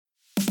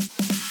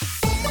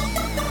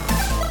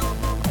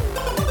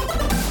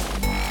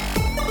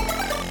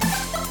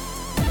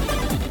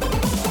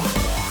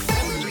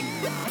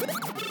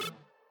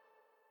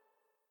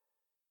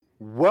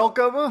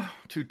Welcome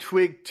to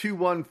Twig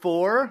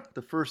 214,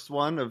 the first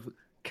one of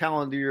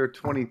calendar year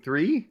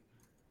 23.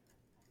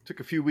 Took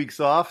a few weeks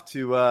off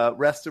to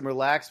rest and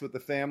relax with the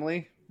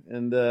family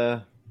and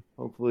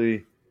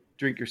hopefully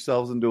drink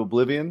yourselves into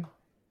oblivion.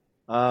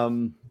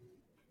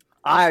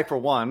 I, for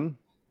one,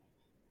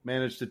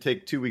 managed to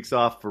take 2 weeks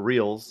off for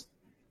reals,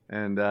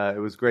 and it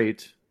was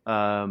great.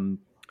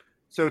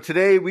 So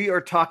today we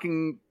are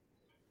talking,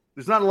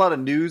 there's not a lot of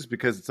news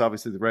because it's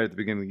obviously right at the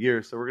beginning of the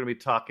year, so we're going to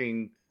be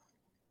talking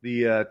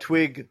the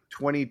Twig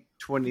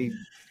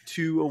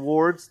 2022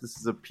 awards. This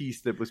is a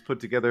piece that was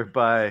put together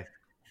by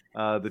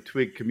the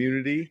Twig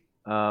community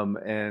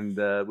and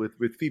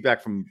with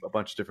feedback from a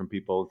bunch of different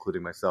people,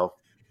 including myself.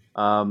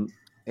 So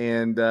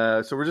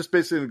we're just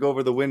basically going to go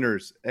over the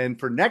winners. And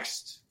for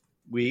next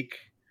week,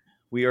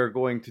 we are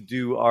going to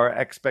do our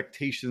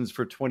expectations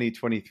for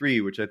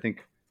 2023, which I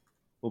think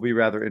will be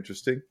rather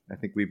interesting. I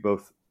think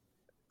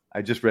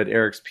I just read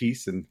Eric's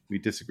piece and we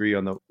disagree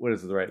on the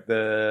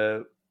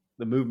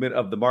movement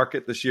of the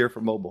market this year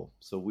for mobile.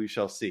 So we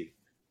shall see.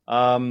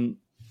 How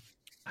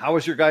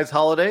was your guys'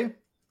 holiday?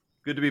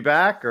 Good to be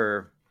back,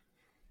 or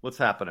what's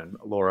happening,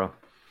 Laura?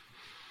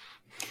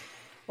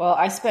 Well,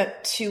 I spent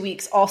 2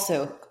 weeks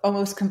also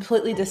almost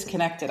completely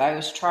disconnected. I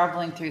was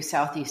traveling through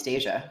Southeast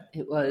Asia.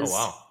 It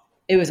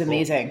was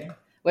amazing. Cool.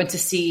 Went to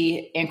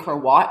see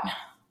Angkor Wat.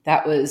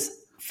 That was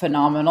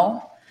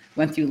phenomenal.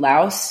 Went through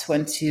Laos,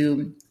 went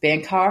to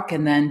Bangkok,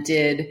 and then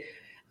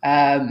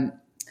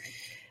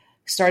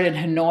started in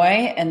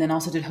Hanoi, and then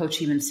also did Ho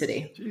Chi Minh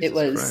City. Jesus it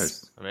was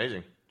Christ.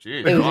 Amazing.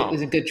 Jeez, it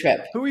was a good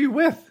trip. Who were you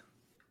with?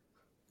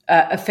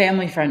 A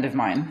family friend of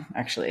mine,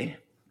 actually.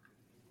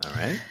 All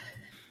right.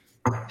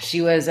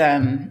 She was,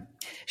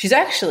 she's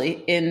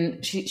actually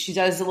she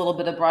does a little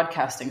bit of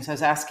broadcasting. So I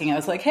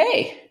was like,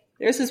 hey,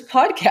 there's this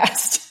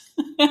podcast.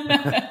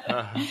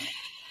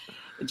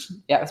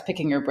 Yeah, I was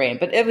picking her brain,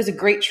 but it was a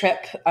great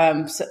trip.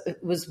 So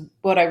it was,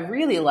 what I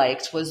really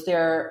liked was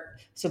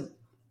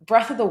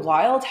Breath of the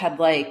Wild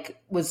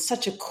was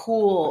such a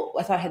cool,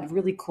 I thought had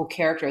really cool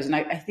characters. And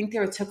I think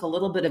they took a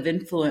little bit of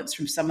influence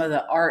from some of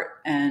the art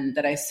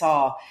that I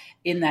saw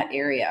in that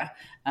area.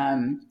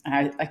 And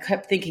I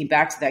kept thinking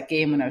back to that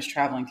game when I was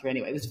traveling through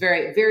anyway. It was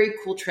very, very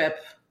cool trip,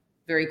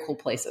 very cool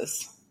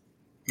places.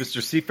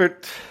 Mr.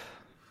 Seifert?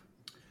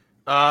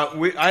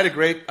 I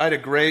had a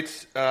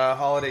great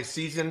holiday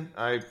season.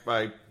 I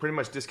pretty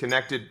much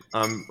disconnected.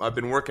 I've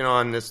been working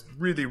on this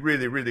really,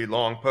 really, really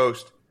long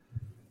post.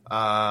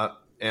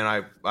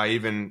 And I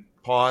even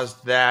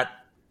paused that.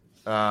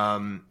 It's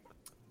going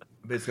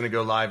to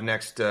go live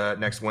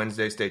next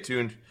Wednesday. Stay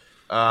tuned.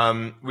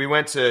 We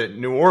went to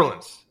New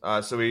Orleans.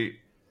 I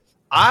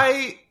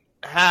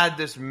had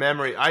this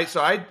memory.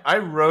 I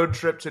road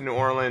tripped to New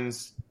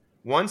Orleans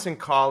once in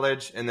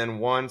college and then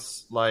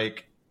once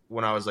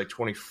when I was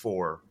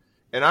 24.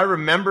 And I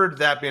remembered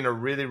that being a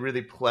really,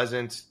 really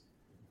pleasant,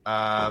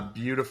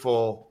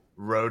 beautiful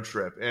road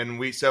trip. And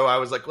I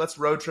was like, let's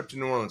road trip to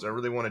New Orleans. I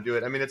really want to do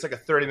it. I mean, it's like a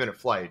 30-minute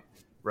flight,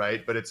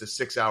 right? But it's a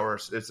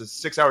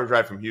 6-hour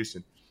drive from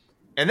Houston.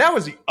 And that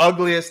was the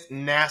ugliest,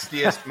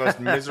 nastiest, most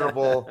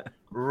miserable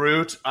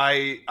route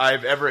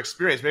I've ever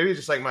experienced. Maybe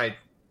just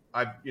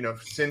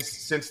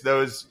since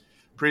those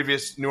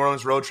previous New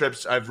Orleans road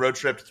trips, I've road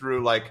tripped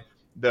through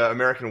the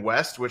American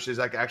West, which is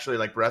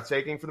actually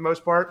breathtaking for the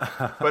most part.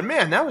 But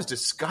man, that was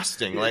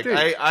disgusting.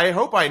 Yeah, I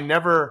hope I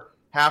never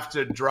have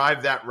to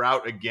drive that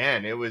route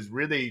again. It was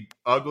really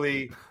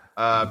ugly,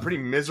 pretty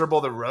miserable.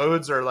 The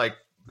roads are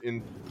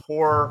in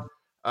poor,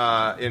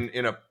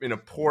 in a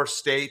poor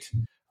state.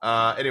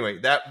 Anyway,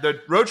 the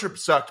road trip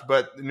sucked,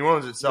 but New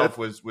Orleans itself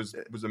was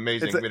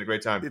amazing. We had a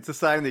great time. It's a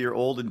sign that you're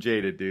old and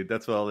jaded, dude.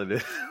 That's all it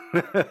is.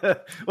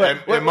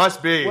 It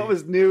must be. What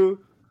was new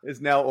is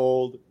now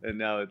old, and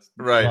now it's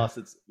right.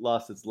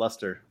 lost its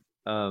luster.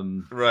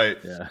 Right.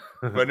 Yeah.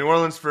 But New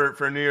Orleans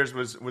for New Year's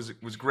was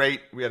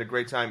great. We had a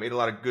great time. Ate a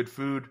lot of good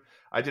food.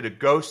 I did a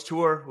ghost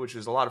tour, which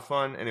was a lot of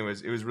fun.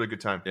 Anyways, it was a really good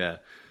time. Yeah.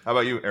 How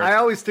about you, Eric? I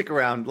always stick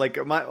around.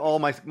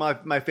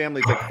 My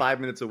family's 5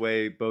 minutes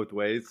away both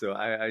ways, so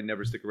I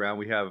never stick around.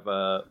 We have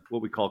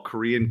what we call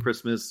Korean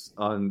Christmas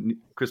on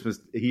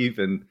Christmas Eve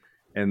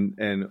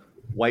and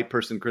white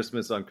person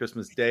Christmas on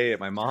Christmas Day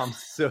at my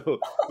mom's. So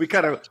we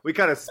kind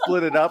of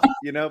split it up,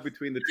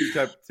 between the two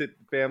types of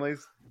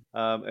families.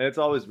 And it's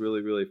always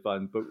really, really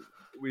fun, but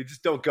we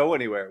just don't go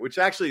anywhere, which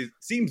actually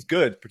seems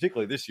good,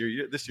 particularly this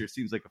year. This year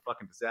seems like a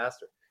fucking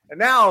disaster. And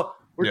now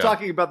we're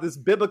talking about this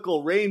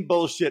biblical rain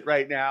bullshit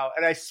right now.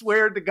 And I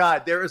swear to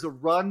God, there is a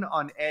run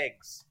on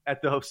eggs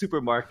at the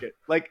supermarket.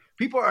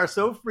 People are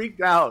so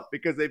freaked out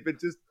because they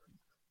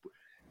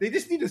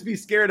just need to be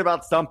scared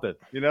about something,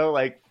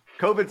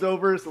 COVID's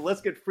over. So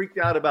let's get freaked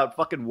out about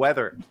fucking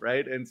weather.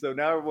 Right. And so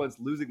now everyone's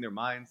losing their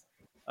minds.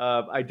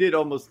 I did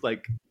almost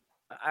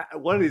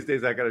one of these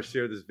days I got to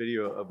share this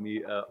video of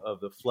me of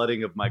the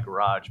flooding of my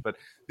garage, but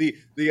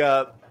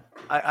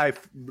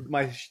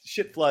my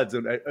shit floods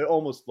and I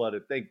almost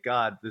flooded. Thank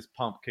God this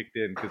pump kicked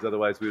in because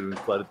otherwise we would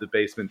have flooded the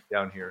basement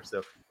down here.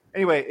 So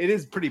anyway, it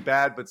is pretty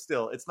bad, but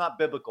still, it's not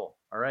biblical.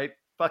 All right,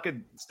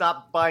 fucking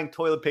stopped buying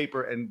toilet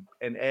paper and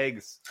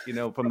eggs,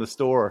 from the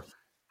store.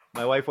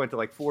 My wife went to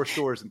like 4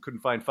 stores and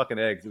couldn't find fucking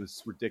eggs. It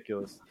was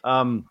ridiculous.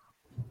 All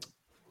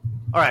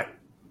right.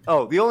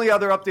 Oh, the only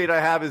other update I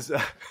have is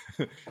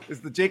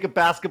the Jacob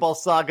basketball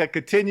saga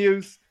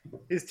continues.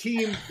 His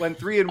team went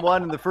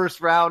 3-1 in the first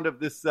round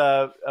of this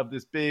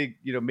big,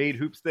 made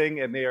hoops thing,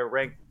 and they are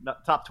ranked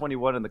top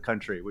 21 in the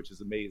country, which is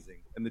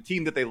amazing. And the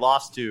team that they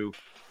lost to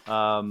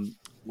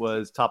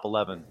was top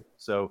 11.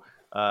 So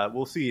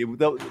we'll see.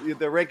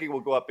 The ranking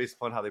will go up based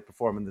upon how they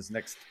perform in this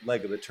next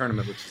leg of the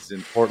tournament, which is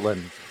in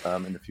Portland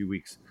in a few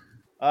weeks.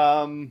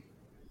 And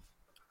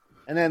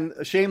then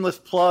a shameless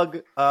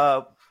plug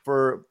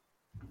for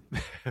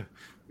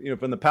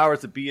from the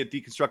powers that be at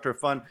Deconstructor of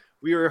Fun.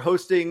 We are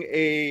hosting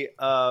a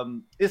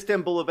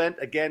Istanbul event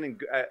again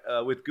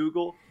with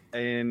Google,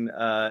 and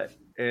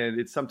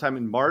it's sometime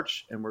in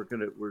March, and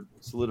we're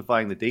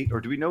solidifying the date. Or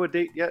do we know a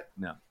date yet?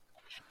 No.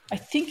 I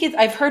think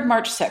I've heard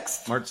March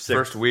 6th. March 6th.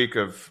 First week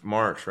of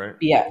March, right?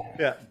 Yeah.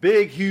 Yeah.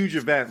 Big, huge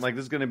event. Like,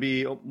 this is going to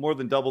be more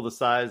than double the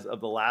size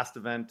of the last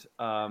event.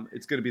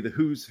 It's going to be the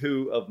who's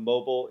who of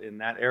mobile in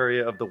that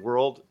area of the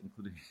world,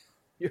 including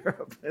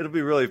Europe. It'll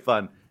be really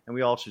fun, and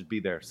we all should be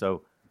there.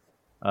 So,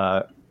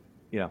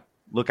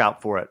 look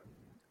out for it.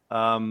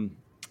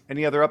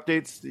 Any other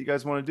updates that you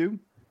guys want to do?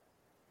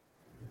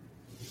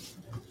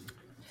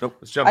 Nope.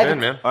 Let's jump in,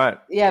 man. All right.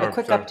 Yeah, a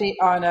quick update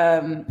on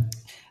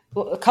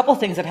a couple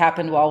things that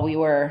happened while we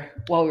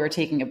were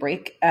taking a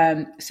break.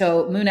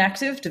 So Moon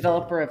Active,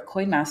 developer of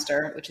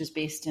Coinmaster, which is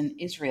based in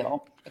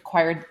Israel,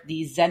 acquired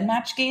the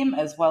ZenMatch game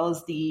as well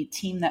as the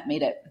team that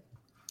made it.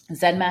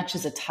 ZenMatch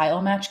is a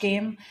tile match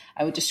game.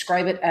 I would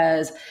describe it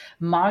as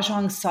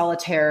Mahjong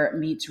Solitaire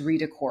meets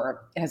Redecor.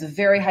 It has a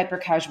very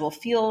hyper-casual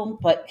feel,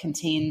 but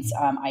contains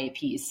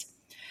IAPs.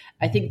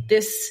 I think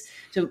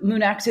so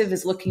Moon Active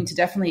is looking to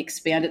definitely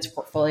expand its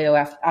portfolio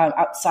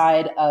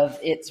outside of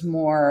its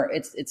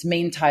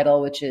main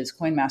title, which is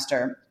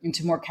Coinmaster,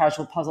 into more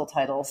casual puzzle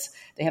titles.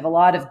 They have a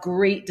lot of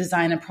great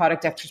design and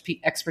product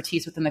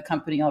expertise within the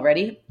company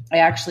already. I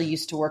actually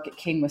used to work at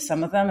King with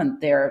some of them, and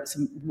they're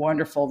some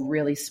wonderful,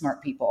 really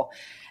smart people.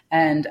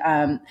 And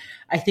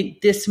I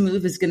think this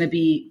move is going to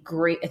be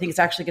great. I think it's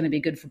actually going to be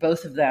good for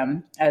both of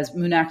them, as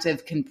Moon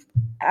Active can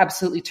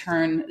absolutely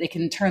turn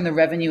the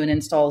revenue and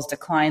installs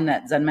decline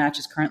that ZenMatch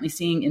is currently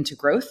seeing into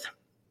growth.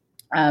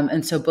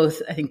 And so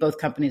I think both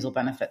companies will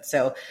benefit.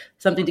 So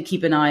something to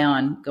keep an eye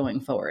on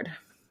going forward.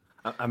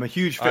 I'm a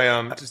huge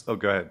fan. Go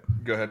ahead.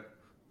 Go ahead.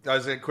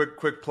 As a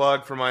quick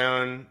plug for my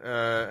own,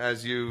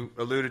 as you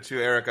alluded to,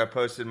 Eric, I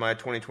posted my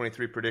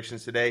 2023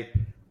 predictions today.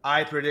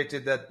 I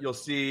predicted that you'll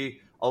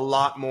see a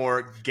lot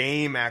more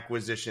game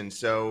acquisition.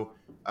 So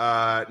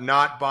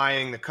not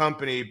buying the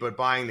company, but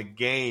buying the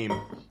game.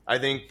 I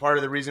think part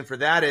of the reason for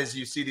that is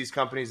you see these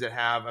companies that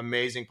have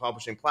amazing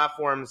publishing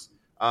platforms.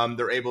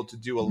 They're able to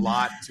do a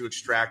lot to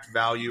extract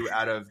value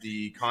out of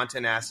the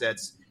content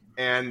assets,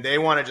 and they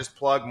want to just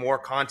plug more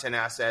content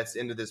assets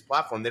into this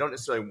platform. They don't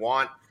necessarily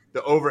want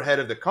the overhead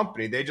of the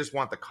company. They just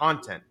want the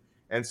content.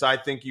 And so I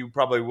think you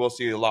probably will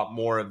see a lot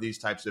more of these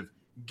types of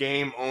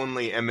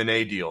game-only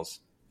M&A deals.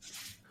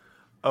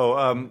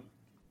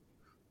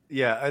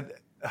 Yeah.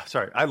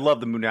 Sorry. I love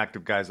the Moon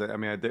Active guys. I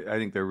mean, I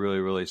think they're really,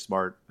 really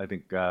smart. I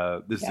think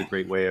this is a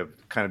great way of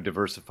kind of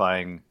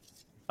diversifying,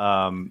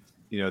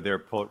 their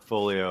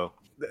portfolio.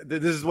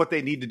 This is what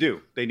they need to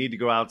do. They need to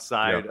go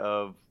outside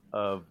of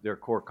their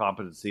core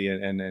competency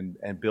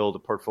and build a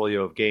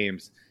portfolio of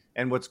games.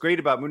 And what's great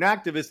about Moon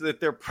Active is that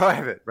they're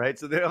private, right?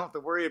 So they don't have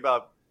to worry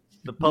about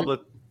the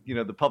public,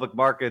 the public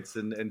markets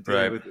and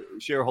dealing with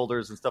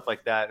shareholders and stuff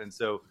like that. And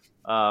so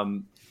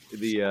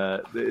they're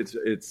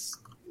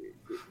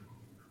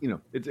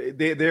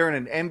in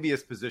an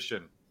envious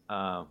position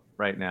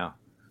right now.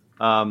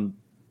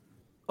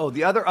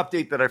 The other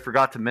update that I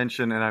forgot to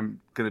mention, and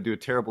I'm going to do a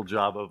terrible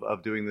job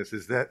of doing this,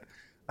 is that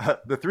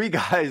the 3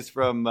 guys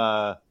from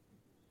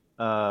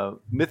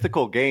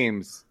Mythical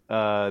Games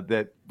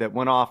that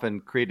went off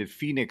and created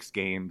Phoenix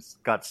Games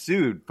got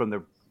sued from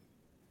the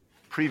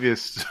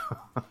previous.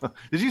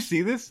 Did you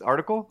see this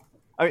article?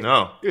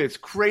 No. Dude, it's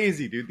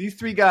crazy, dude. These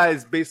 3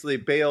 guys basically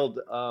bailed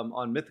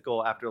on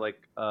Mythical after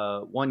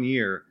 1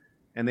 year,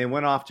 and they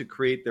went off to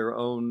create their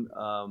own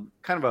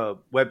kind of a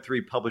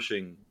Web3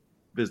 publishing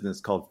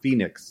business called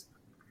Phoenix.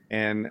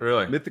 And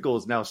really? Mythical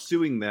is now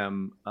suing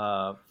them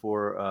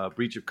for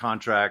breach of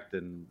contract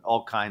and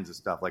all kinds of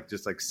stuff,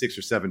 just 6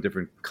 or 7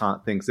 different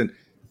things. And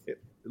it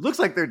looks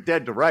like they're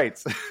dead to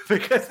rights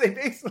because they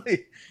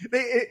basically,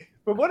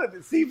 but what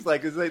it seems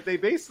like is they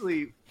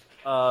basically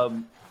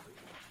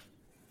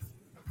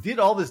did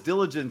all this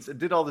diligence and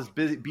did all this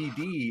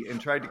BD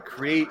and tried to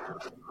create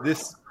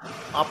this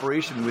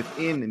operation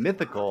within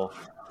Mythical.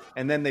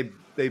 And then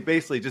they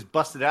basically just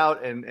busted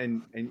out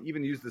and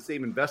even used the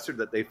same investor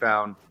that they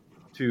found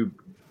to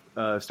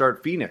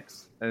start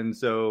Phoenix. And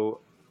so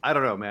I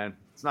don't know, man,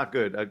 it's not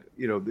good.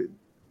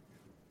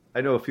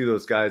 I know a few of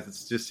those guys. It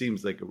just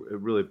seems like a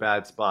really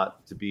bad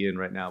spot to be in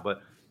right now.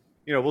 But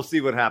we'll see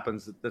what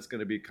happens. That's going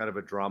to be kind of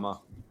a drama.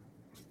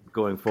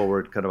 going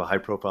forward, kind of a high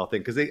profile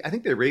thing, because I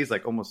think they raised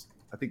like almost,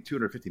 I think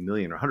 250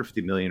 million or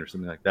 150 million or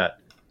something like that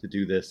to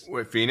do this.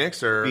 With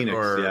Phoenix or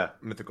yeah.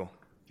 Mythical?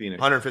 Phoenix.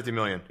 150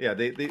 million. Yeah,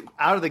 they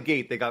out of the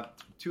gate they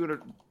got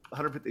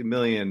 150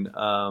 million.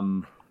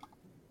 I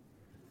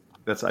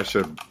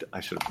should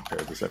have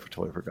prepared this. I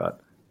totally forgot.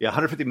 Yeah,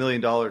 $150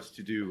 million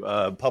to do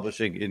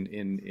publishing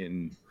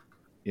in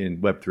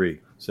Web3.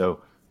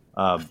 So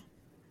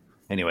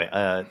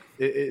anyway,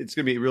 it's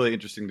going to be really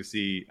interesting to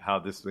see how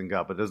this thing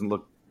got, but it doesn't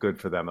look good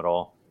for them at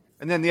all.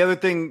 And then the other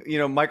thing,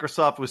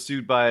 Microsoft was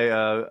sued by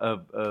a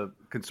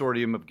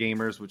consortium of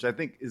gamers, which I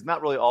think is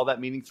not really all that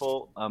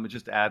meaningful. It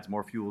just adds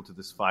more fuel to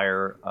this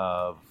fire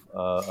of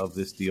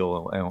this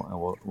deal,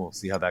 and we'll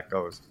see how that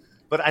goes.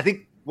 But I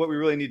think what we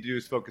really need to do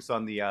is focus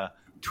on the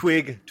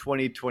Twig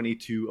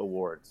 2022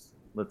 awards.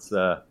 Let's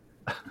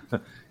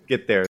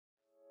get there.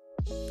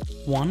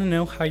 Want to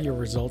know how your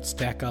results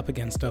stack up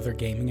against other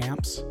gaming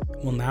apps?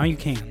 Well, now you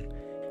can.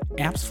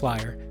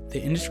 AppsFlyer, the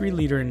industry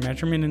leader in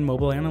measurement and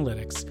mobile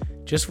analytics,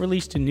 just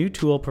released a new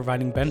tool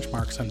providing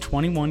benchmarks on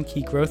 21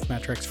 key growth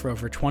metrics for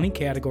over 20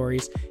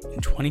 categories in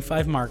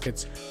 25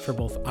 markets for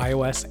both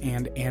iOS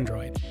and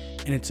Android.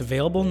 And it's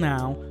available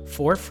now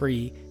for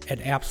free at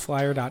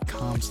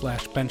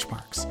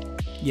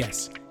appsflyer.com/benchmarks.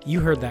 Yes, you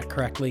heard that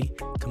correctly,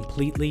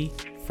 completely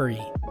free.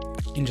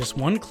 In just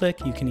one click,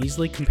 you can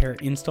easily compare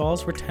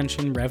installs,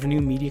 retention,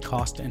 revenue, media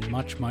cost, and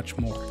much, much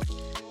more.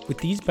 With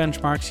these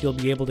benchmarks, you'll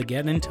be able to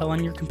get intel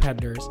on your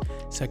competitors,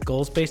 set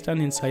goals based on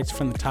insights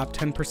from the top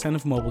 10%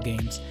 of mobile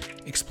games,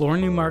 explore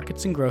new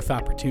markets and growth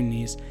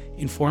opportunities,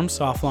 inform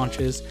soft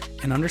launches,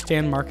 and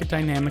understand market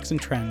dynamics and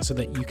trends so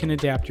that you can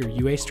adapt your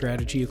UA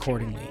strategy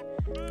accordingly.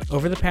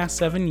 Over the past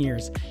 7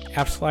 years,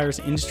 AppsFlyer's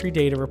industry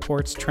data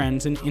reports,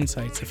 trends, and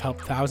insights have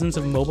helped thousands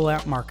of mobile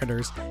app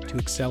marketers to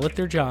excel at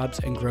their jobs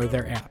and grow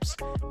their apps.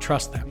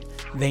 Trust them.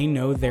 They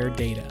know their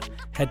data.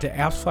 Head to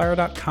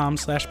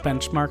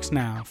appsflyer.com/benchmarks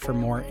now for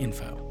more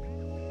info.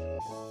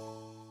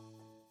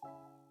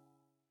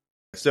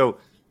 So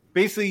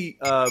basically,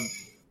 the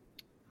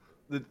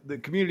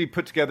community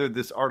put together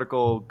this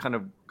article kind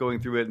of going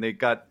through it, and they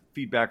got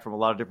feedback from a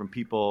lot of different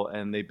people,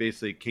 and they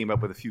basically came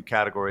up with a few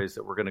categories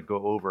that we're going to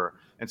go over.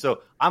 And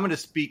so I'm going to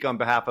speak on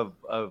behalf of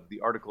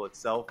the article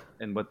itself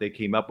and what they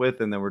came up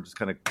with, and then we're just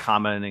kind of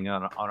commenting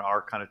on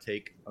our kind of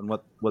take on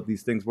what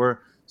these things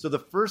were. So the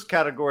first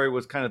category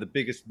was kind of the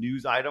biggest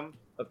news item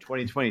of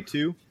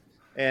 2022,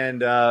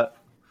 and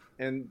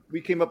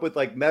we came up with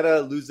like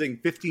Meta losing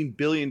 $15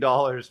 billion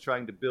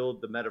trying to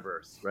build the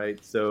metaverse,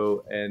 right?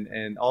 So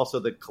and also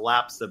the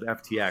collapse of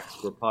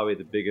FTX were probably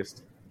the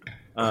biggest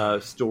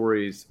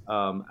stories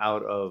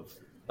out of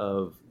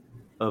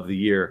the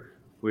year,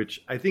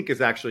 which I think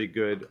is actually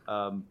good.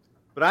 But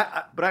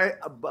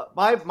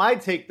my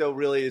take though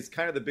really is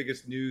kind of the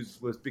biggest news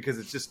was because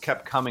it just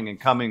kept coming and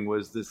coming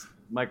was this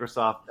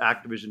Microsoft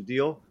Activision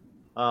deal.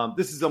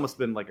 This has almost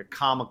been like a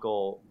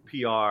comical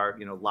PR,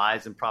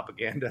 lies and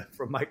propaganda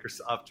from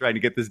Microsoft trying to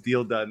get this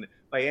deal done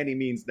by any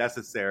means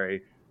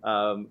necessary.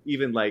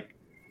 Even like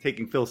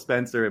taking Phil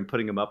Spencer and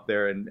putting him up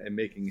there and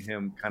making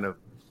him kind of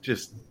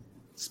just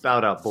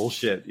spout out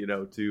bullshit,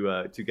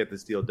 to get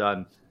this deal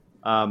done.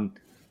 And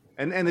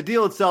the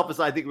deal itself is,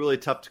 I think, really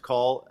tough to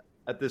call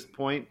at this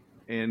point.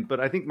 But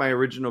I think my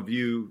original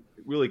view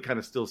really kind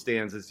of still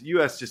stands is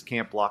U.S. just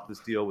can't block this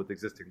deal with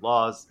existing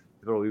laws.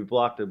 If it will be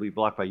blocked, it'll be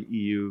blocked by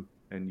EU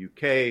and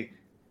UK.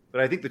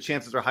 But I think the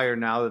chances are higher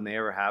now than they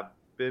ever have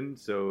been.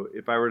 So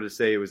if I were to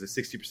say it was a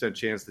 60%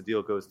 chance the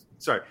deal goes,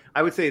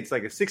 I would say it's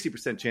like a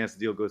 60% chance the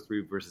deal goes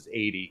through versus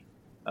 80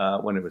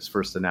 when it was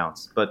first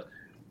announced. But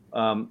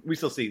we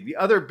still see. The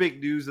other big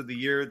news of the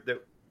year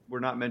that were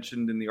not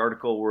mentioned in the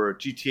article were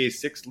GTA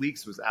 6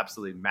 leaks was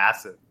absolutely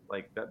massive.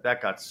 Like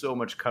that got so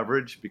much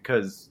coverage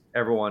because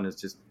everyone is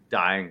just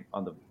dying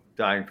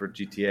for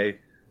GTA.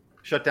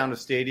 Shutdown of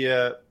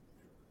Stadia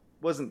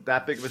wasn't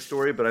that big of a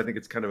story, but I think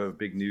it's kind of a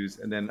big news.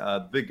 And then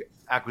big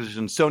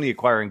acquisition, Sony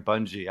acquiring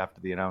Bungie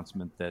after the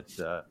announcement that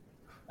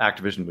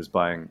Activision was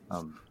buying.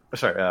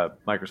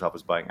 Microsoft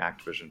was buying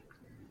Activision.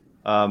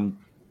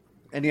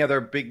 Any other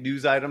big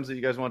news items that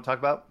you guys want to talk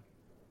about?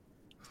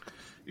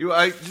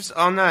 Just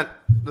on the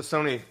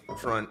Sony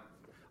front,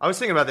 I was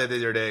thinking about that the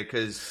other day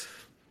because,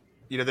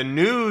 the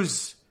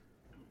news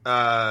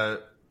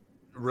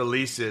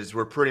releases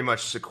were pretty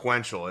much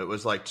sequential. It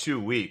was like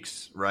 2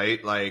 weeks,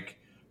 right? Like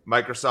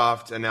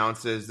Microsoft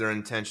announces their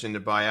intention to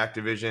buy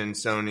Activision,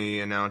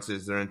 Sony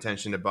announces their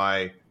intention to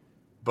buy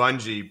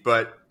Bungie,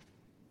 but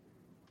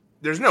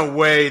there's no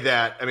way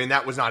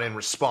that was not in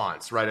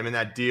response, right?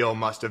 That deal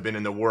must have been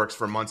in the works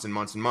for months and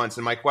months and months.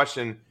 And my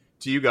question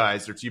to you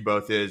guys, or to you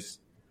both, is,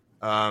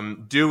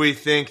 do we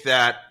think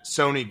that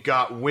Sony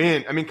got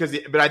wind?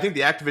 But I think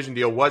the Activision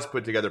deal was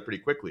put together pretty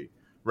quickly,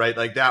 right?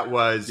 Like that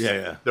was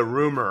the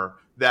rumor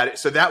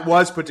so that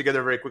was put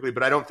together very quickly.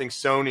 But I don't think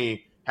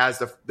Sony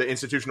has the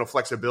institutional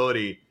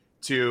flexibility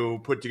to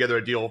put together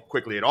a deal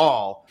quickly at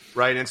all,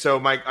 right? And so,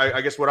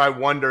 I guess what I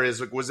wonder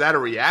is, was that a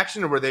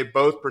reaction, or were they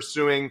both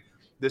pursuing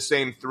the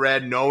same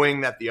thread,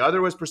 knowing that the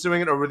other was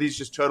pursuing it, or were these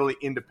just totally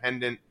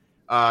independent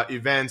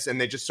events,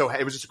 and it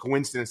was just a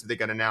coincidence that they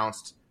got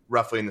announced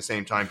roughly in the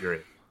same time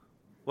period.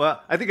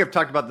 Well, I think I've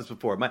talked about this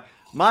before.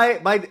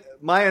 My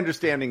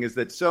understanding is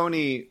that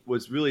Sony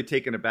was really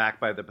taken aback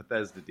by the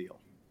Bethesda deal,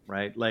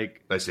 right?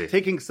 Like, I see.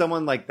 Taking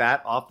someone like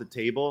that off the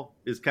table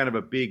is kind of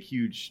a big,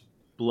 huge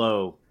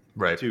blow.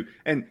 Right.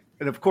 And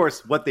of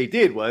course, what they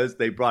did was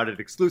they brought it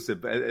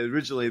exclusive.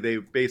 Originally, they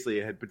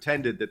basically had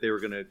pretended that they were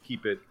going to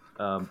keep it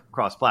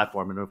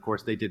cross-platform, and of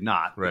course, they did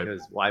not. Right.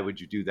 Because why would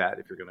you do that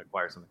if you're going to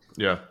acquire something?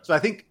 Yeah. So I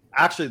think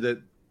actually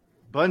that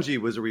Bungie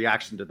was a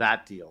reaction to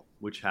that deal,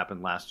 which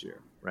happened last year,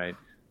 right?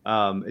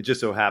 It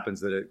just so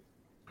happens that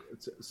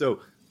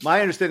so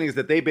my understanding is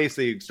that they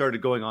basically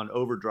started going on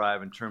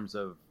overdrive in terms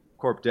of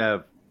corp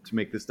dev to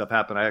make this stuff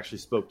happen. I actually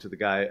spoke to the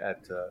guy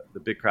at the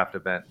Big Craft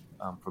event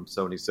from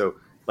Sony. So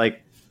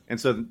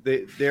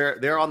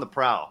they're on the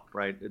prowl,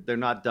 right? They're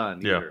not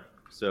done either.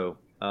 So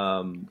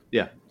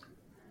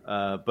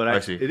but I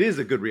see. it is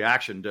a good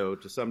reaction though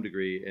to some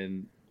degree,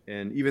 and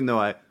even though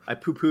I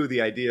poo-poo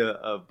the idea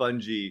of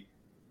Bungie,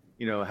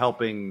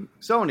 helping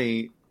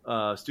Sony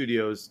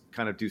studios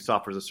kind of do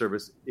software as a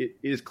service, it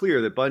is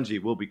clear that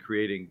Bungie will be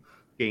creating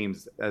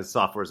games as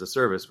software as a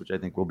service, which I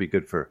think will be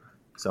good for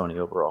Sony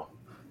overall.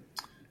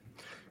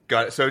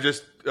 Got it. So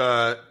just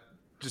to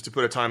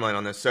put a timeline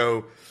on this,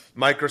 so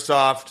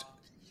Microsoft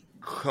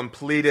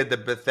completed the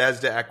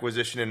Bethesda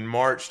acquisition in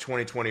March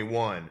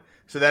 2021.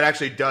 So that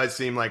actually does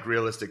seem like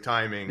realistic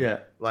timing. Yeah.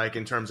 Like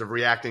in terms of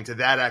reacting to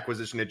that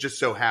acquisition, it just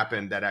so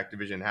happened that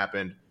Activision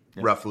happened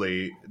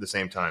roughly the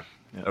same time.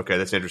 Yeah. Okay,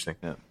 that's interesting.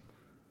 Yeah.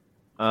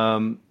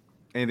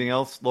 Anything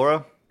else,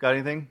 Laura? Got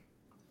anything?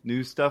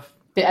 News stuff?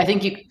 I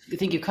think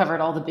you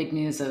covered all the big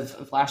news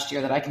of last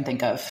year that I can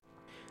think of.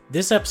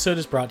 This episode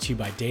is brought to you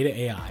by Data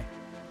AI.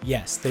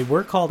 Yes, they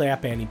were called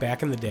App Annie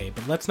back in the day,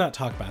 but let's not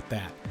talk about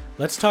that.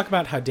 Let's talk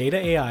about how Data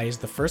AI is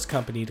the first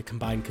company to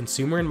combine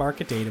consumer and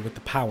market data with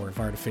the power of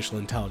artificial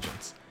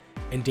intelligence.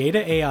 And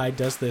Data AI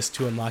does this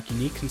to unlock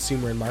unique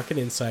consumer and market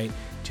insight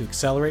to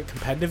accelerate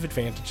competitive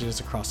advantages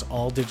across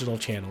all digital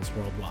channels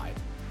worldwide.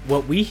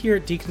 What we here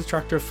at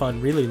Deconstructor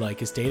Fund really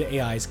like is Data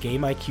AI's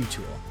Game IQ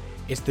tool.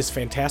 It's this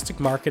fantastic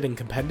market and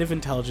competitive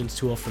intelligence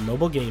tool for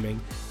mobile gaming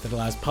that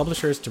allows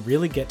publishers to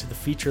really get to the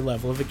feature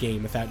level of a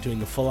game without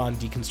doing a full-on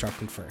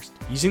deconstructing first.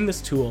 Using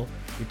this tool,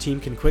 your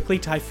team can quickly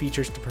tie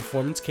features to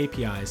performance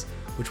KPIs,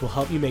 which will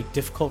help you make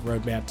difficult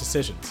roadmap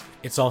decisions.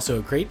 It's also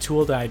a great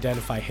tool to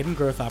identify hidden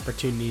growth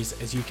opportunities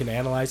as you can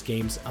analyze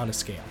games on a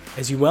scale.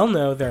 As you well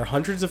know, there are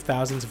hundreds of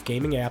thousands of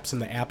gaming apps in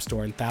the App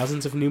Store and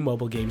thousands of new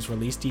mobile games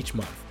released each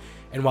month.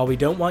 And while we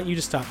don't want you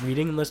to stop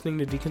reading and listening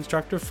to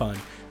Deconstructor Fun,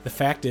 the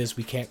fact is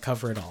we can't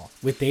cover it all.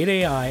 With Data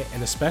AI,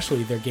 and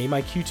especially their Game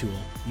IQ tool,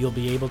 you'll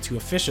be able to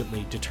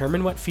efficiently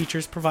determine what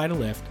features provide a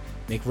lift,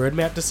 make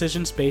roadmap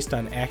decisions based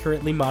on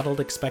accurately modeled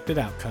expected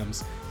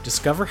outcomes,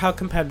 discover how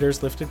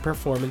competitors lifted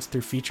performance through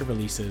feature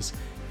releases,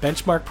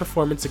 benchmark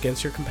performance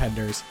against your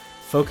competitors,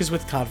 focus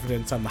with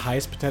confidence on the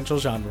highest potential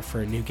genre for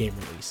a new game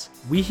release.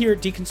 We here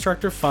at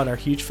Deconstructor Fun are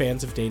huge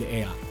fans of Data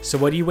AI, so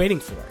what are you waiting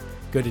for?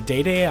 Go to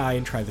Data AI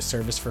and try the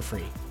service for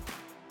free.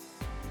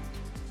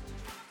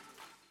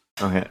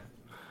 Okay.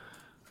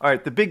 All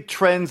right, the big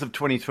trends of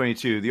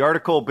 2022. The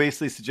article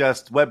basically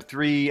suggests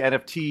Web3,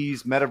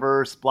 NFTs,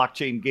 metaverse,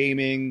 blockchain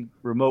gaming,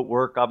 remote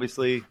work,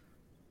 obviously.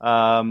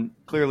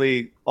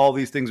 Clearly, all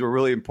these things were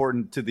really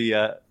important to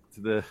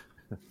the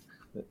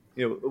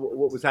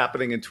what was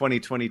happening in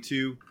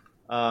 2022.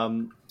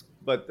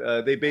 But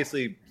they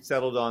basically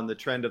settled on the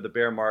trend of the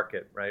bear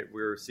market, right?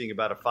 We're seeing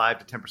about a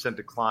 5 to 10%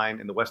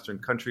 decline in the Western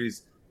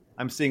countries.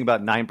 I'm seeing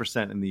about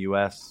 9% in the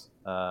U.S.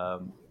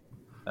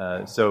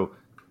 So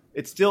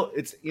it's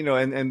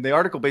and the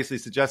article basically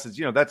suggests,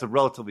 that's a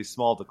relatively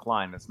small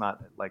decline. It's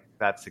not like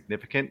that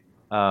significant.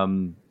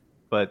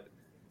 But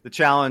the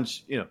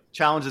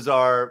challenges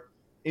are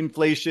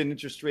inflation,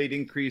 interest rate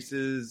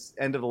increases,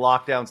 end of the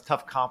lockdowns,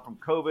 tough comp from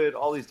COVID,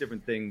 all these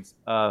different things.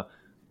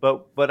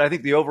 But I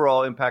think the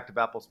overall impact of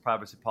Apple's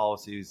privacy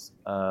policies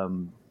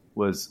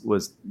was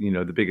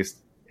the biggest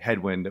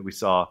headwind that we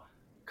saw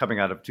coming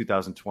out of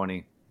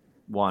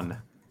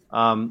 2021.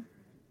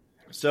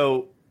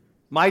 So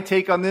my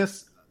take on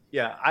this,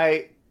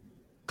 I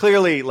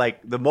clearly like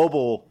the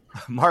mobile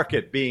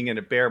market being in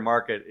a bear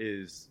market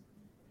is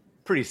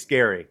pretty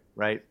scary,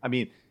 right? I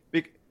mean,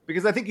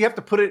 because I think you have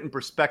to put it in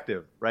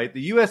perspective, right?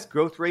 The U.S.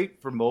 growth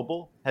rate for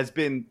mobile has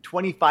been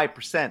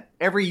 25%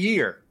 every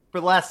year for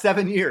the last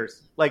 7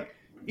 years, like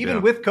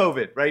even with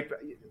COVID, right?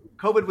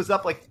 COVID was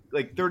up like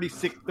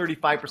 36,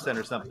 35%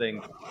 or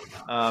something.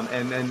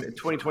 And then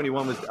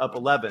 2021 was up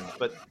 11.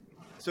 But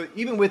so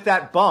even with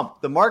that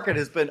bump, the market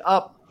has been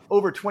up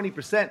over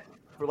 20%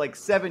 for like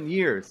 7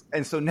 years.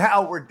 And so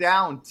now we're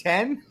down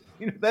 10.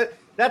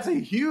 That's a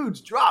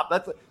huge drop.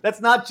 That's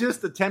not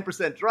just a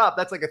 10% drop.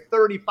 That's like a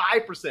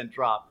 35%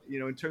 drop,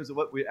 in terms of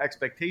what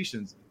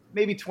expectations,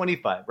 maybe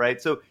 25, right?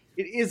 So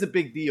it is a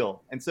big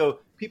deal. And so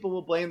people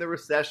will blame the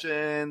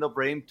recession, they'll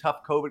blame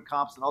tough COVID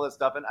comps and all that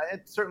stuff. And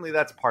certainly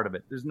that's part of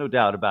it. There's no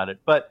doubt about it.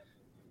 But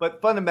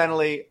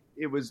fundamentally,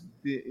 it was,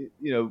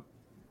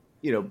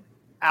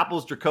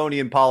 Apple's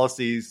draconian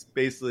policies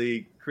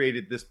basically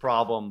created this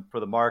problem for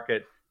the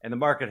market, and the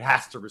market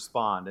has to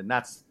respond. And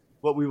that's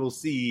what we will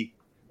see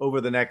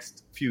over the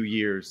next few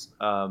years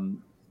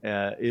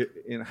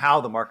in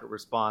how the market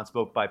responds,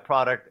 both by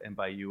product and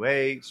by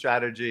UA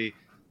strategy.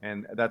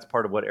 And that's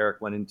part of what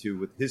Eric went into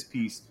with his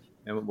piece,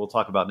 and we'll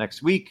talk about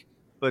next week.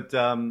 But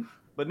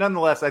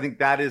nonetheless, I think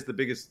that is the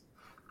biggest,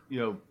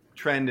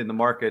 trend in the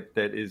market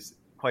that is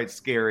quite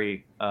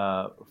scary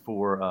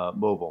for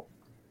mobile.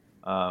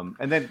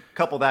 And then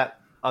couple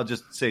that, I'll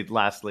just say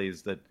lastly,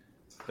 is that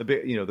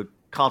the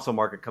console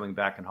market coming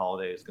back in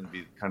holiday is going to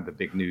be kind of the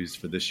big news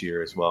for this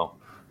year as well.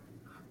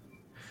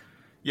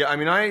 Yeah, I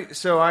mean,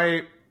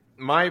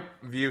 my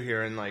view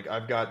here, and like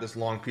I've got this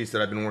long piece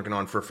that I've been working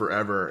on for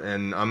forever,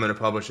 and I'm going to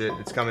publish it.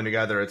 It's coming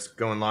together. It's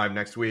going live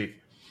next week.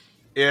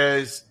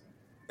 Is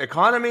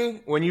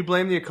economy, when you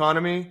blame the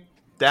economy,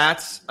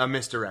 that's a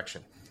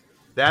misdirection.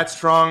 That's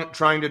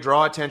trying to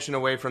draw attention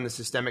away from the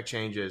systemic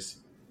changes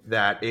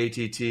that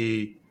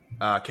ATT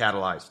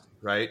catalyzed,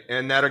 right?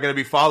 And that are going to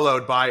be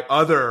followed by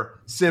other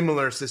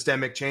similar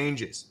systemic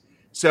changes.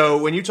 So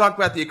when you talk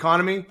about the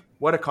economy,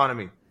 what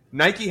economy?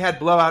 Nike had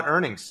blowout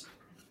earnings.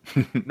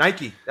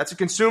 Nike, that's a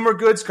consumer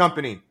goods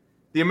company.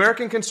 The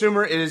American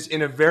consumer is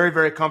in a very,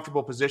 very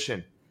comfortable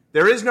position.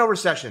 There is no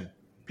recession.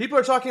 People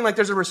are talking like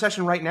there's a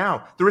recession right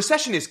now. The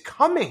recession is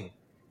coming.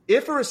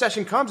 If a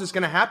recession comes, it's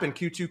going to happen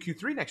Q2,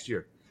 Q3 next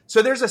year.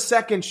 So there's a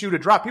second shoe to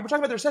drop. People are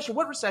talking about the recession.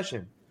 What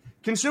recession?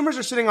 Consumers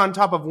are sitting on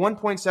top of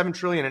 $1.7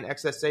 trillion in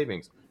excess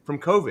savings from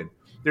COVID.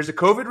 There's a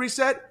COVID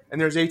reset and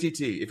there's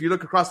ATT. If you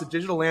look across the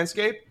digital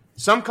landscape,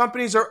 some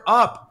companies are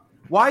up.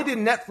 Why did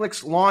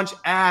Netflix launch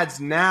ads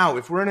now?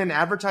 If we're in an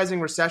advertising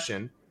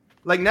recession,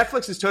 like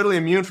Netflix is totally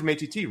immune from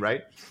ATT,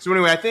 right? So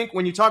anyway, I think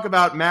when you talk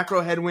about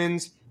macro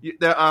headwinds,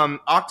 the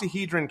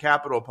Octahedron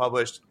Capital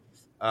published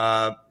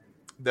a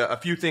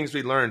few things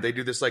we learned. They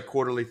do this like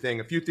quarterly thing,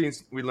 a few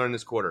things we learned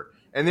this quarter.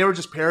 And they were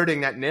just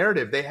parroting that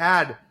narrative. They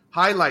had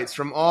highlights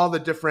from all the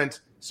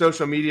different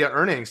social media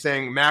earnings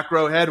saying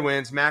macro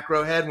headwinds.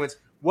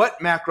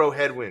 What macro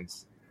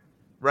headwinds,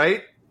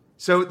 right?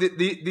 So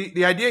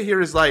the idea here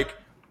is like,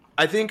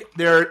 I think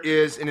there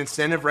is an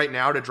incentive right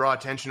now to draw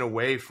attention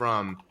away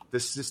from the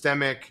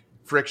systemic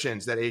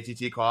frictions that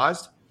ATT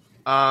caused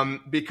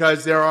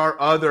because there are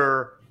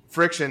other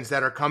frictions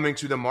that are coming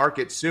to the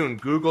market soon.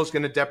 Google's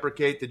going to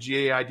deprecate the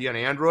GAID on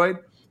Android.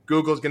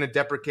 Google's going to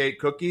deprecate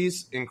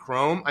cookies in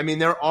Chrome. I mean,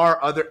 there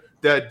are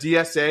the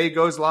DSA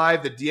goes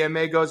live, the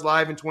DMA goes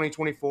live in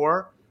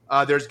 2024.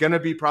 There's going to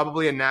be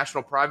probably a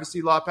national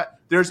privacy law.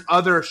 There's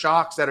other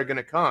shocks that are going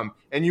to come.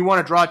 And you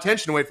want to draw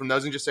attention away from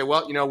those and just say,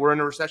 well, we're in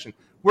a recession.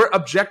 We're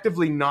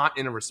objectively not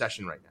in a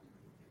recession right now.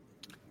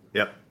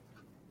 Yep.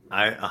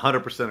 I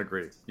 100%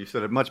 agree. You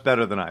said it much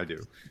better than I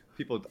do.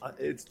 People,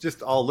 it's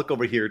just all look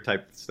over here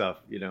type stuff,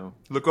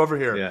 Look over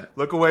here. Yeah.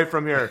 Look away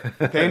from here.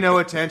 Pay no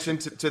attention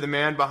to the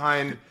man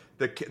behind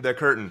the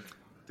curtain.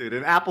 Dude,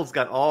 and Apple's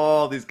got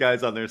all these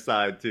guys on their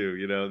side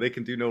too. They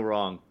can do no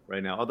wrong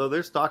right now. Although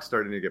their stock's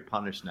starting to get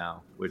punished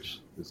now, which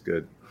is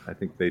good. I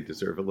think they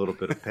deserve a little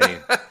bit of pain.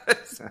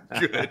 That's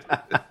good.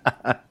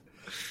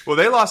 Well,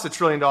 they lost $1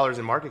 trillion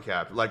in market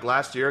cap. Like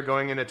last year,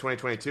 going into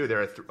 2022,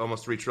 they're at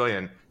almost $3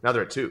 trillion. Now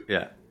they're at $2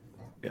 trillion.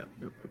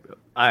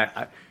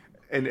 Yeah.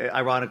 And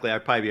ironically,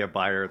 I'd probably be a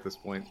buyer at this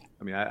point.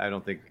 I mean, I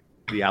don't think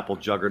the Apple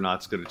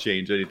juggernaut's going to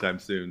change anytime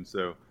soon.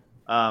 So,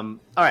 all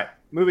right,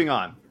 moving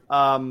on.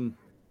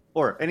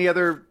 Or any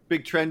other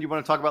big trend you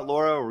want to talk about,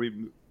 Laura? Or are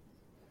we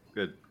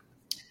good?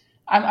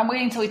 I'm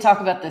waiting until we talk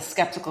about the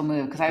skeptical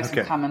move because I have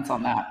some comments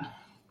on that.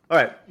 All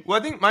right. Well,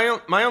 I think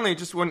my only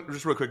just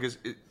real quick is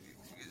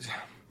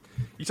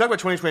you talk about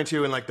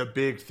 2022 and like the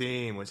big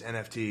theme was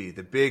NFT.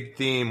 The big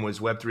theme was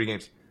Web3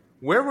 games.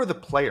 Where were the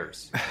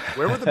players?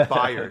 Where were the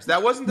buyers?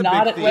 That wasn't the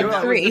Not big at theme. Web3.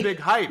 That was the big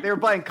hype. They were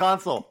buying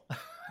console.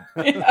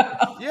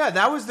 Yeah,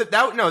 that was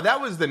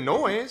the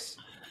noise.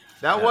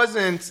 That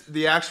wasn't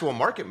the actual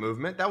market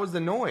movement. That was the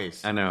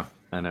noise. I know.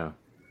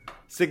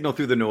 Signal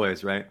through the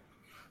noise, right?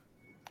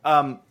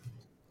 All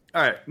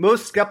right.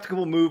 Most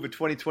skeptical move of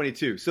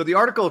 2022. So the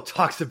article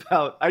talks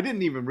about, I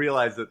didn't even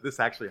realize that this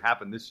actually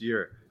happened this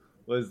year,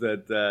 was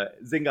that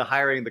Zynga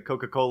hiring the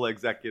Coca-Cola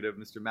executive,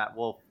 Mr. Matt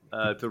Wolf,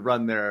 to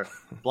run their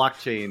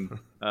blockchain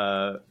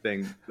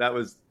thing. That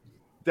was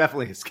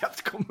definitely a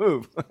skeptical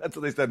move. That's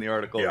what they said in the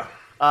article. Yeah.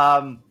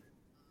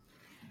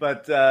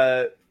 But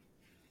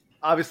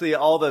obviously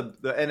all the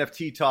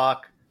NFT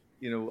talk,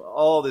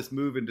 all this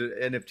move into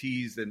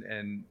NFTs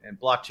and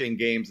blockchain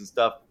games and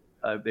stuff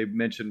they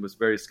mentioned was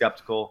very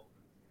skeptical.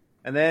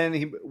 And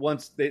then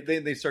once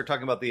they start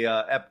talking about the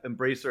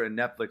Embracer and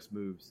Netflix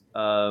moves.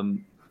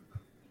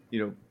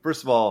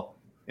 First of all,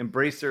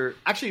 Embracer,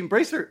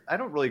 I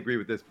don't really agree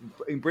with this.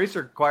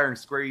 Embracer acquiring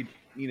Square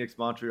Enix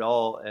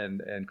Montreal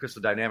and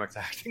Crystal Dynamics,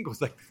 I think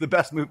was like the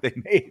best move they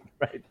made,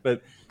 right?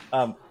 But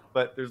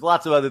there's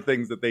lots of other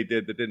things that they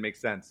did that didn't make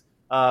sense.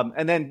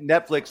 And then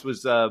Netflix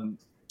was,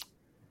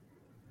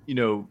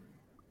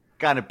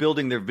 kind of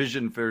building their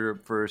vision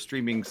for a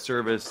streaming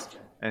service,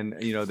 and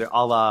their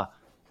a la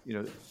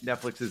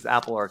Netflix's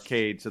Apple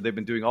Arcade. So they've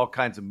been doing all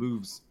kinds of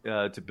moves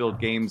to build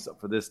games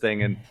for this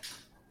thing, and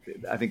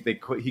I think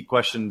he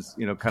questions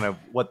kind of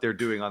what they're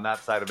doing on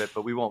that side of it,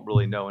 but we won't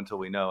really know until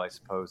we know, I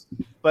suppose.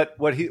 But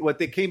what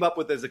they came up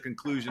with as a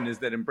conclusion is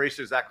that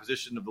Embracer's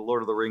acquisition of the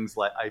Lord of the Rings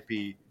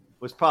IP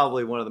was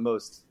probably one of the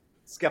most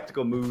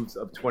skeptical moves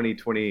of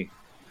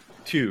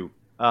 2022.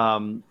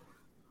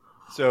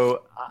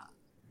 So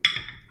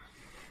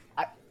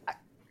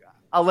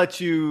I'll let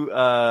you.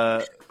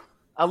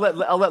 I'll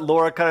let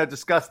Laura kind of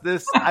discuss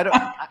this.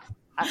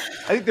 I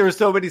think there were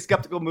so many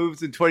skeptical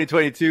moves in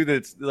 2022 that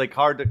it's like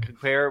hard to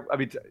compare. I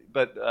mean,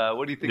 but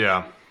what do you think?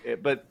 Yeah.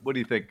 But what do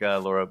you think,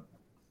 Laura?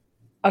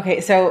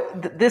 Okay, so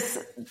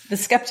the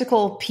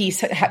skeptical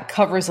piece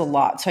covers a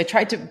lot. So I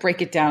tried to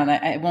break it down, and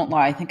I won't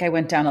lie, I think I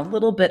went down a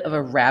little bit of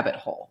a rabbit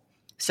hole.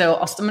 So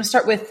I'm going to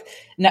start with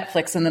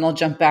Netflix, and then I'll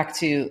jump back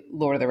to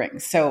Lord of the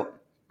Rings. So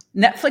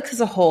Netflix as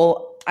a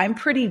whole, I'm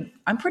pretty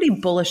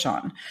bullish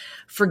on.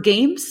 For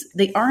games,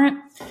 they aren't.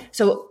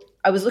 So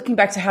I was looking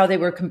back to how they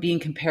were being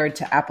compared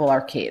to Apple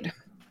Arcade.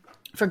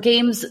 For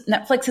games,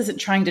 Netflix isn't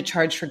trying to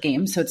charge for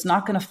games, so it's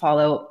not going to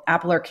follow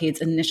Apple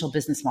Arcade's initial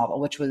business model,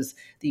 which was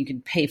that you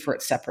could pay for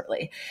it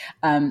separately,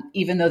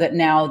 even though that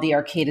now the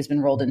arcade has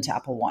been rolled into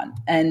Apple One.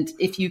 And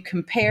if you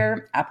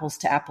compare apples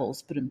to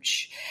apples,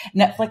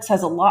 Netflix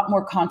has a lot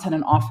more content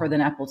on offer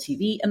than Apple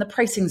TV, and the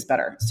pricing's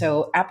better.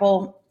 So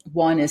Apple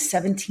One is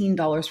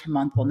 $17 per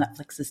month, while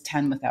Netflix is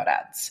 $10 without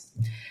ads.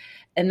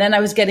 And then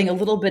I was getting a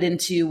little bit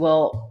into,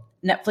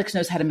 Netflix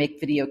knows how to make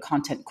video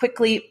content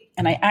quickly,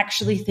 and I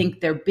actually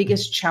think their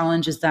biggest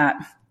challenge is that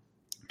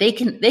they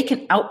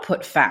can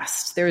output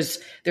fast.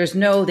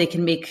 They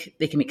can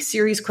make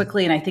series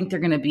quickly, and I think they're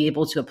going to be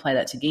able to apply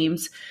that to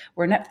games.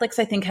 Where Netflix,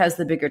 I think, has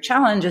the bigger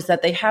challenge is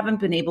that they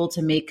haven't been able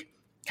to make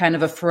kind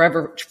of a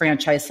forever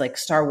franchise like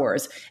Star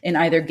Wars in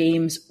either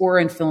games or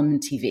in film and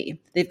TV.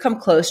 They've come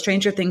close.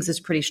 Stranger Things is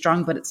pretty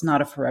strong, but it's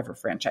not a forever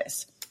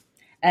franchise.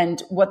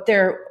 And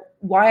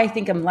why I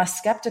think I'm less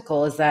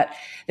skeptical is that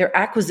their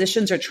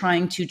acquisitions are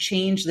trying to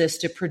change this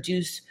to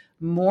produce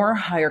more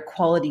higher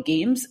quality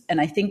games.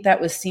 And I think that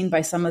was seen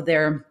by some of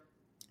their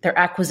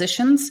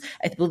acquisitions.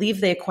 I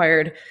believe they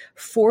acquired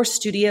 4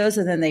 studios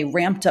and then they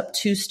ramped up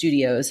 2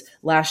 studios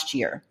last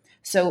year.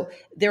 So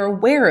they're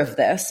aware of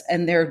this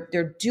and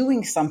they're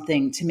doing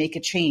something to make a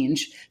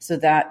change so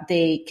that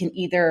they can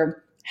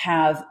either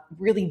have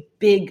really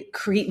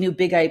create new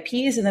big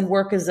IPs and then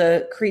work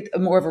create a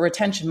more of a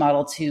retention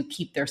model to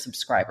keep their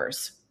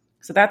subscribers.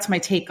 So that's my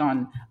take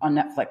on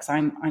Netflix.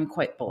 I'm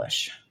quite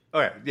bullish.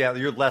 Okay, yeah,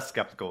 you're less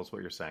skeptical is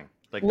what you're saying.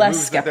 Like less the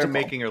moves skeptical. that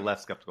they're making are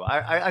less skeptical.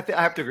 I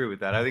have to agree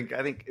with that. I think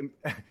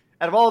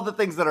out of all the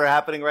things that are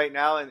happening right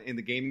now in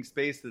the gaming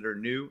space that are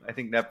new, I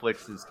think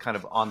Netflix is kind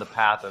of on the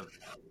path of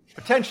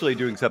potentially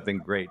doing something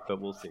great,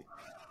 but we'll see.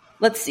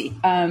 Let's see.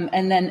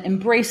 And then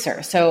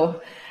Embracer.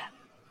 So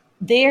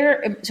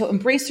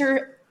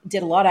Embracer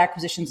did a lot of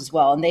acquisitions as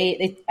well. And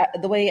they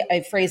the way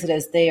I phrase it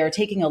is they are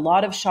taking a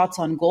lot of shots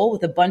on goal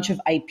with a bunch of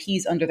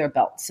IPs under their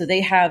belt. So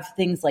they have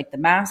things like The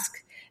Mask,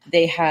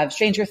 they have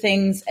Stranger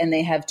Things, and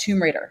they have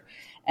Tomb Raider.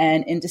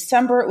 And in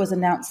December, it was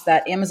announced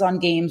that Amazon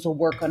Games will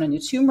work on a new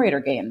Tomb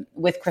Raider game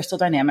with Crystal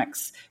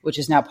Dynamics, which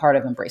is now part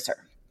of Embracer.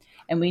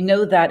 And we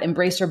know that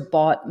Embracer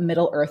bought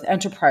Middle-earth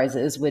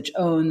Enterprises, which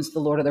owns the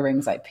Lord of the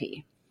Rings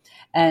IP.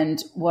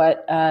 And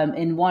what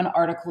in one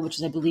article,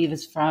 which I believe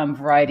is from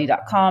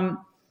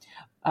Variety.com,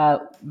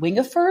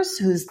 Wingefers,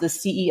 who's the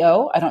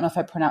CEO, I don't know if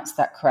I pronounced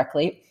that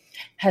correctly,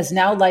 has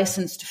now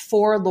licensed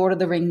 4 Lord of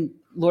the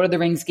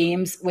Rings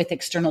games with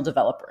external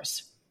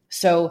developers.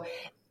 So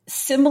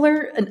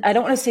similar, and I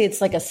don't want to say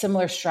it's like a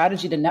similar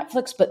strategy to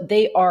Netflix, but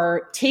they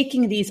are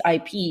taking these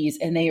IPs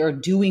and they are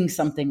doing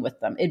something with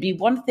them. It'd be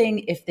one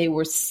thing if they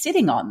were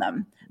sitting on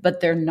them, but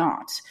they're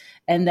not.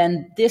 And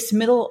then this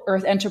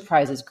Middle-earth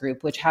Enterprises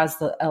group, which has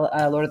the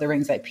Lord of the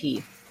Rings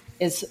IP,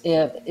 is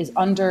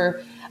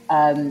under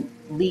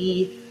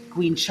Lee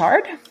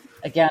Guinchard.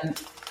 Again,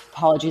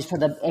 apologies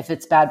if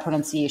it's bad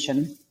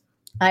pronunciation.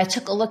 I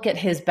took a look at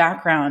his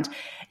background.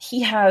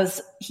 He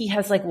has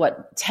like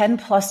 10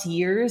 plus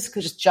years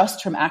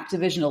just from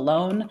Activision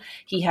alone.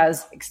 He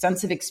has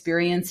extensive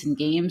experience in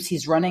games.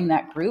 He's running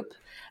that group.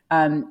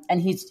 And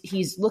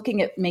he's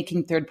looking at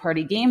making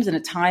third-party games in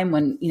a time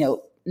when,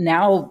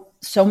 now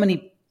so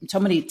many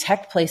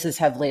tech places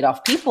have laid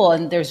off people,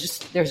 and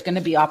there's going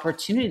to be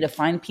opportunity to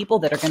find people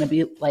that are going to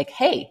be like,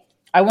 hey,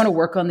 I want to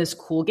work on this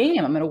cool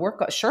game.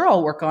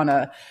 I'll work on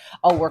a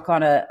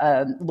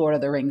Lord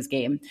of the Rings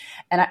game.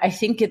 And I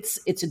think it's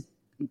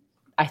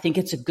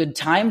a good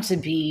time to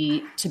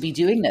be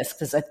doing this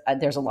because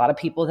there's a lot of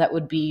people that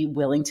would be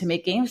willing to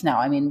make games now.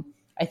 I mean,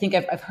 I think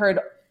I've heard,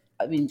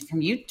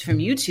 from you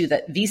two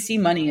that VC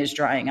money is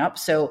drying up.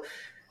 So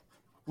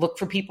look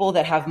for people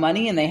that have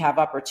money and they have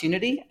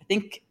opportunity.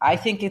 I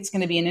think it's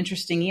going to be an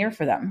interesting year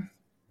for them.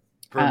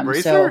 For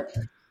Embracer?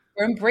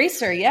 For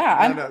Embracer,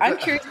 yeah. I'm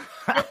curious.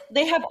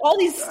 They have all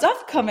these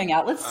stuff coming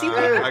out. Let's see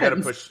what happens. I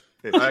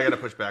gotta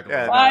push back.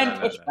 Fine,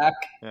 push back.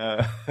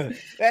 I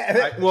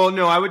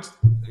would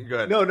go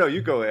ahead. No,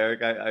 you go,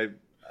 Eric.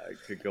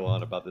 could go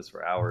on about this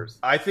for hours.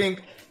 I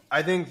think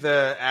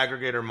the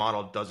aggregator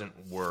model doesn't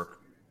work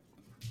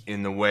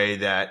in the way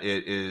that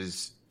it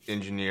is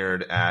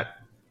engineered at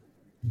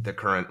the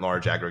current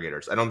large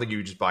aggregators. I don't think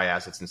you just buy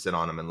assets and sit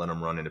on them and let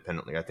them run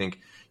independently. I think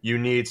you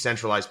need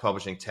centralized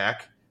publishing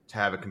tech to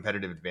have a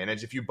competitive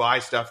advantage. If you buy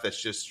stuff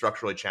that's just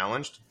structurally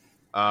challenged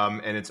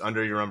and it's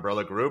under your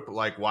umbrella group,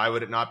 like why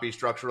would it not be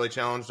structurally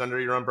challenged under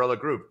your umbrella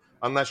group?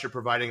 Unless you're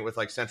providing it with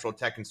like central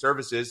tech and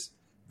services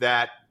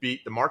that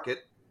beat the market,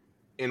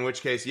 in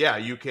which case, yeah,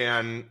 you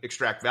can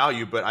extract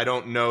value. But I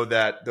don't know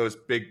that the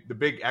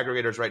big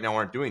aggregators right now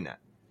aren't doing that.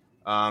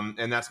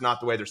 And that's not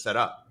the way they're set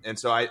up. And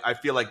so I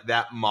feel like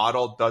that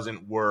model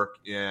doesn't work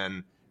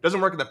in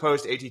the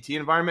post ATT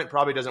environment,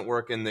 probably doesn't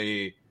work in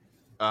the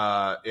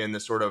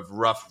sort of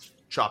rough,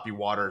 choppy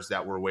waters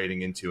that we're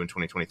wading into in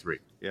 2023.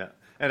 Yeah.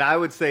 And I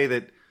would say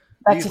that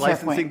these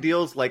licensing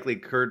deals likely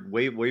occurred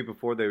way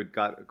before they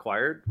got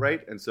acquired,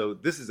 right? And so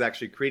this is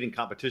actually creating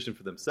competition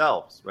for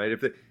themselves, right?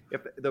 If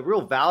the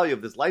real value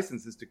of this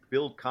license is to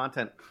build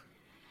content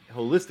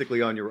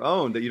holistically on your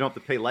own that you don't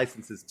have to pay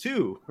licenses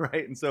to,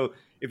 right? And so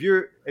if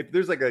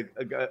there's like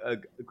a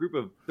group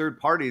of third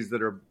parties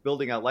that are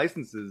building out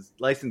licensed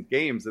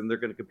games, and they're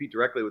going to compete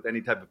directly with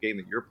any type of game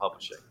that you're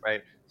publishing,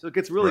 right? So it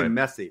gets really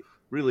messy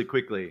really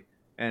quickly.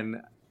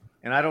 And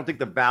I don't think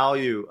the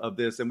value of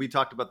this, and we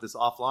talked about this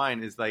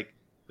offline, is like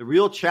the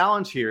real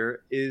challenge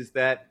here is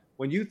that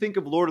when you think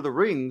of Lord of the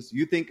Rings,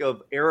 you think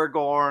of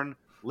Aragorn,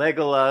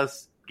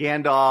 Legolas,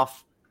 Gandalf,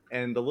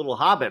 and the little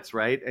hobbits,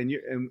 right? And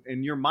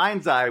in your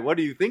mind's eye, what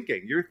are you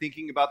thinking? You're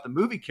thinking about the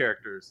movie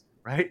characters,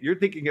 right? You're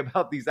thinking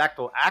about these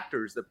actual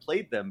actors that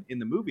played them in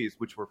the movies,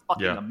 which were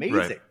fucking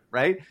amazing,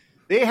 right?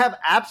 They have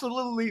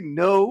absolutely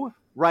no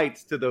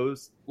rights to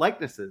those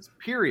likenesses,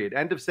 period,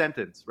 end of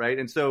sentence, right?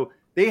 And so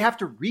they have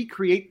to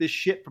recreate this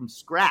shit from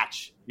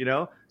scratch, you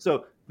know?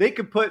 So they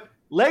could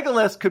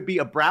Legolas could be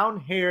a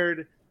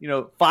brown-haired,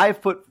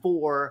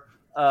 5'4"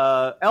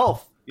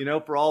 elf,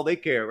 for all they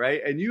care,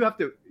 right? And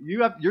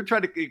you're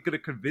trying to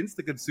convince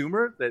the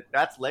consumer that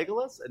that's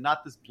Legolas and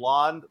not this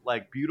blonde,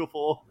 like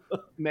beautiful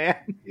man,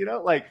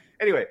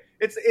 anyway,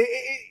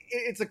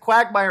 it's a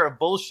quagmire of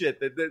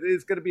bullshit that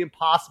is going to be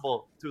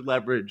impossible to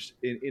leverage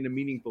in a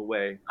meaningful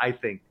way, I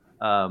think,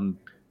 going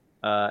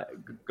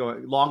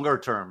longer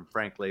term,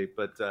 frankly,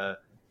 but,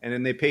 and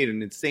then they paid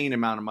an insane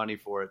amount of money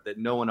for it that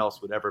no one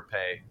else would ever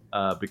pay,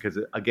 because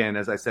again,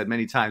 as I said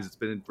many times, it's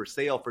been for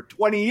sale for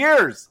 20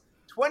 years.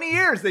 20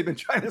 years they've been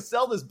trying to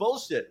sell this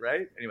bullshit,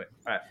 right? Anyway,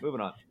 all right, moving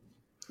on.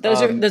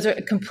 Those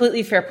are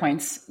completely fair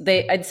points.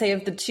 I'd say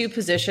of the two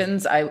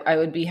positions, I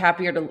would be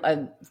happier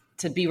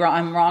to be wrong.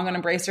 I'm wrong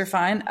on Embracer,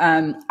 fine.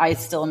 I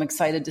still am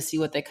excited to see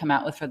what they come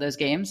out with for those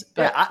games.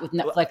 But with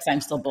Netflix,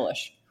 I'm still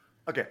bullish.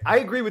 Okay, I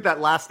agree with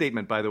that last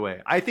statement, by the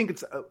way. I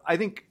think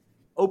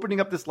opening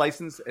up this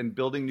license and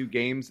building new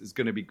games is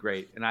going to be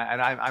great, and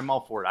I'm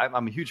all for it.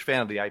 I'm a huge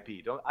fan of the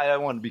IP. I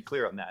want to be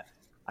clear on that.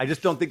 I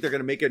just don't think they're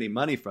going to make any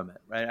money from it,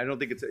 right? I don't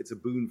think it's a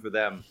boon for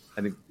them.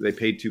 I think they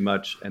paid too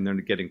much and they're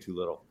getting too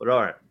little. But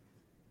all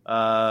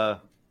right.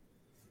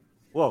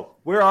 Whoa,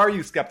 where are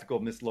you skeptical,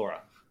 Miss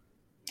Laura?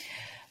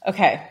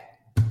 Okay,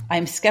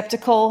 I'm slightly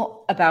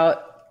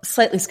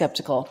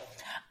skeptical.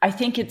 I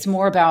think it's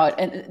more about,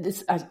 and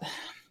this,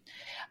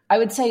 I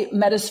would say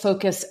Meta's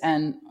focus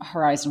and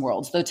Horizon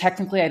Worlds, though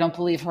technically I don't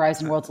believe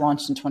Horizon Worlds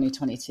launched in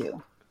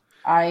 2022.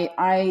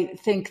 I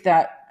think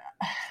that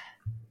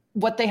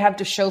what they have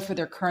to show for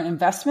their current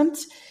investment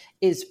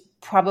is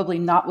probably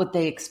not what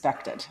they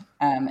expected.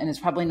 And it's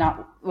probably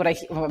not what I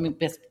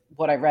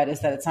read is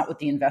that it's not what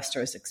the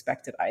investors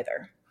expected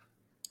either.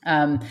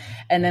 And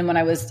then when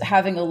I was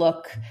having a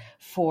look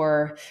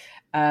at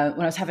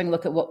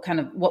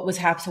what was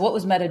happening, so what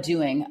was Meta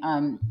doing?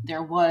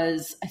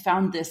 I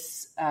found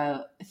this,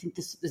 I think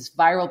this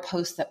viral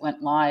post that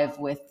went live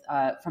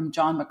from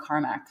John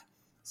McCormack.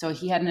 So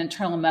he had an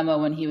internal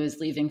memo when he was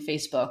leaving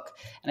Facebook,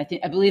 and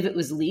I believe it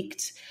was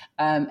leaked.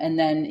 And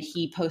then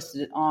he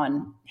posted it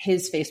on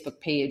his Facebook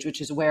page,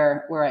 which is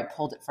where I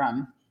pulled it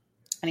from.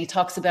 And he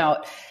talks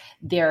about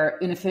their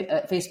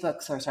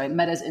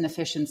Meta's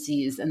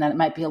inefficiencies, and that it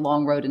might be a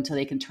long road until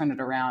they can turn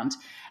it around.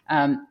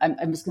 I'm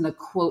just going to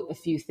quote a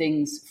few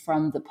things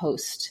from the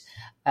post.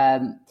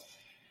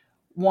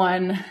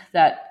 One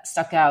that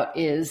stuck out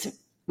is,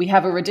 "We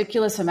have a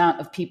ridiculous amount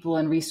of people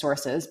and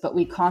resources, but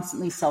we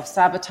constantly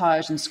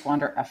self-sabotage and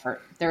squander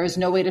effort. There is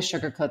no way to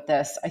sugarcoat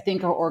this. I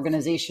think our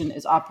organization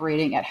is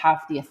operating at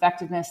half the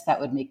effectiveness. That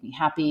would make me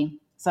happy.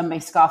 Some may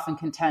scoff and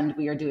contend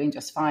we are doing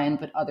just fine,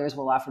 but others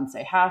will often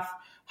say half.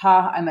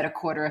 Ha, I'm at a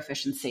quarter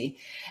efficiency."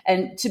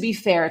 And to be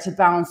fair, to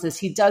balance this,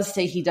 he does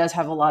say he does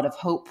have a lot of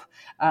hope,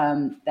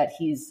 that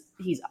he's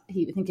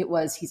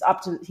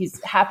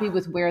happy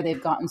with where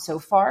they've gotten so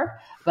far.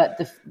 But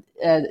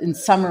in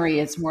summary,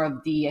 it's more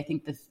of the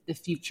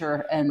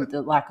future and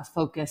the lack of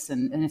focus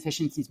and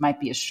inefficiencies might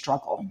be a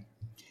struggle.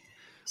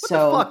 What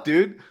the fuck,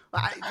 dude?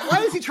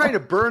 Why is he trying to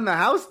burn the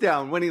house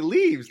down when he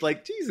leaves?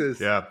 Like, Jesus.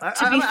 Yeah.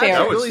 To be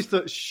fair, I'm really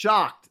so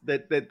shocked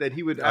that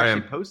he would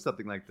actually post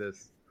something like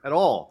this. at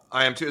all.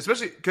 I am too,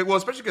 especially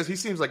because he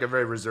seems like a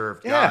very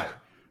reserved Yeah. guy,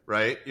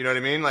 right? You know what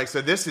I mean? Like,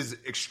 so this is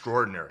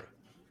extraordinary.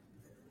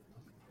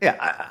 Yeah,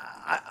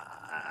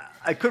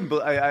 I couldn't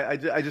believe.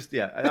 I just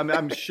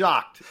I'm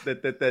shocked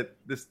that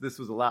this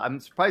was allowed. I'm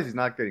surprised he's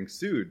not getting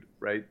sued,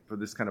 right, for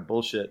this kind of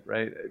bullshit,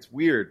 right? It's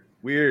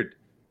weird,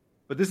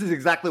 but this is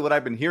exactly what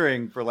I've been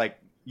hearing for like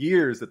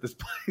years at this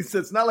place. So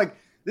it's not like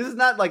this is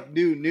not like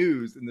new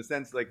news in the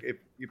sense like if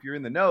you're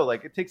in the know,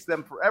 like it takes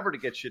them forever to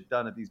get shit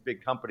done at these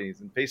big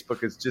companies, and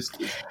Facebook is just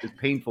as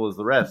painful as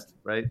the rest,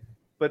 right?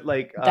 But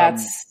like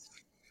That's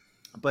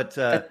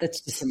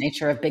just the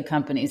nature of big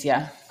companies.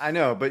 Yeah, I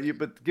know, but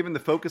given the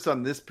focus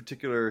on this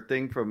particular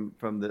thing from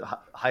the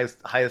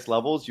highest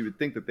levels, you would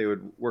think that they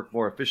would work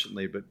more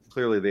efficiently, but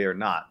clearly they are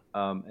not.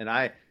 And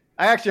I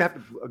actually have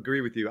to agree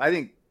with you. I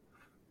think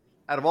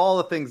out of all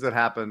the things that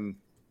happen,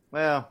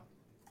 well,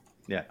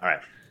 yeah, all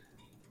right.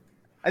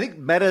 I think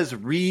Meta's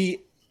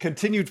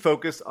continued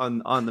focus on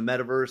the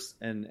metaverse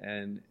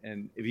and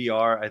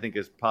VR, I think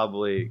is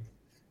probably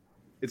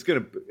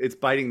it's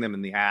biting them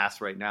in the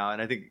ass right now,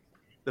 and I think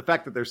the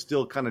fact that they're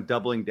still kind of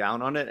doubling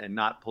down on it and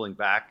not pulling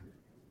back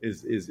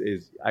is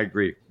I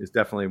agree, is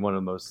definitely one of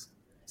the most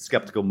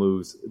skeptical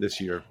moves this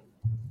year.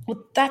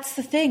 Well, that's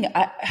the thing.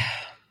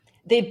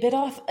 They bit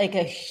off like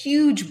a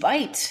huge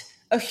bite,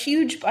 and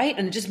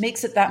it just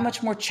makes it that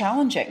much more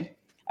challenging.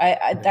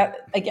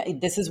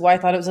 This is why I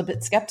thought it was a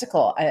bit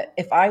skeptical.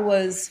 If I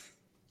was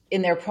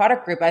in their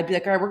product group, I'd be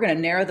like, all right, we're going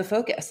to narrow the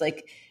focus.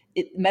 Like,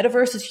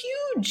 metaverse is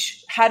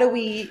huge. How do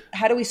we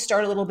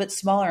start a little bit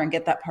smaller and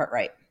get that part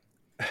right?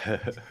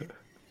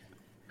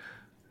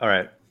 All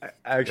right.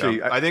 I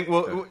think I'm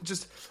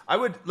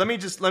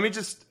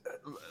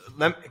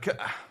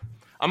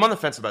on the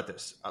fence about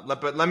this,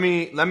 but let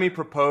me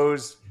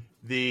propose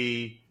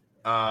the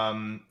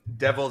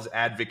devil's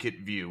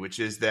advocate view, which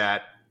is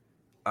that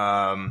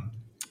first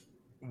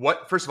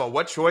of all,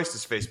 what choice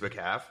does Facebook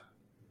have?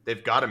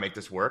 They've got to make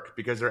this work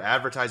because their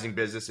advertising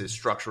business is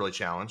structurally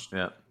challenged.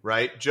 Yeah.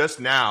 Right. Just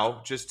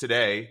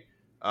today,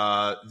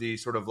 the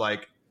sort of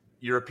like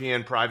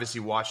European privacy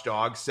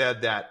watchdog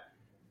said that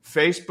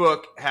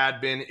Facebook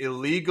had been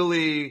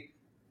illegally,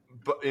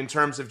 in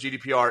terms of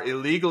GDPR,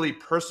 illegally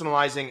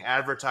personalizing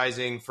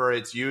advertising for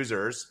its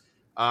users.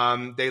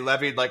 They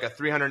levied like a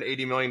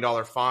 $380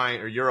 million fine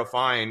or euro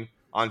fine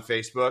on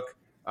Facebook,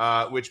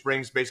 which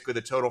brings basically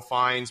the total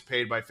fines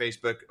paid by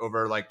Facebook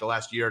over like the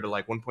last year to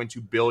like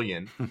 1.2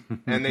 billion.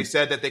 And they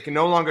said that they can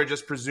no longer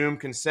just presume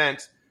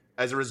consent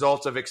as a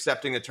result of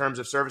accepting the terms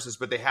of services,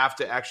 but they have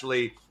to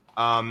actually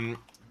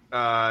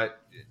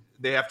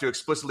they have to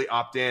explicitly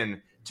opt in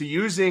to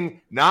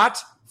using not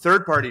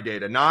third-party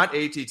data, not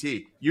ATT,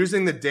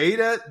 using the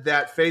data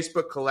that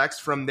Facebook collects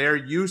from their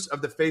use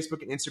of the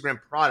Facebook and Instagram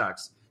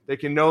products. They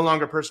can no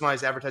longer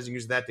personalize advertising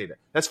using that data.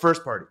 That's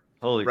first party.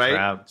 Holy right?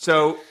 crap.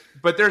 So,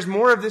 but there's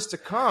more of this to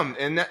come.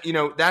 And that,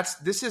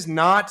 this is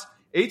not,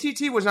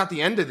 ATT was not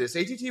the end of this.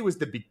 ATT was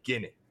the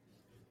beginning,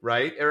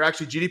 right? Or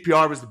actually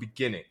GDPR was the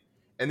beginning.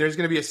 And there's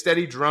going to be a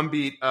steady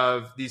drumbeat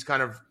of these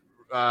kind of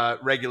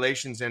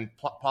regulations and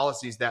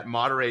policies that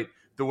moderate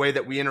the way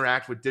that we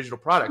interact with digital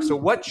products. So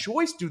what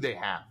choice do they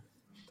have?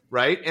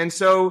 Right. And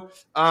so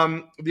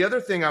the other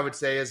thing I would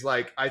say is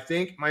like, I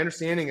think my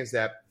understanding is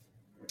that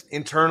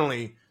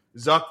internally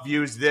Zuck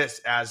views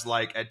this as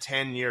like a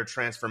 10-year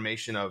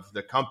transformation of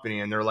the company,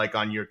 and they're like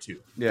on year 2.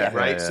 Yeah.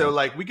 Right. Yeah. So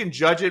like we can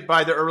judge it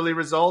by the early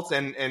results,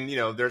 and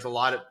there's a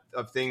lot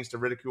of things to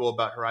ridicule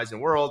about Horizon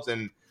Worlds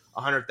and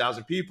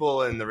 100,000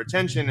 people and the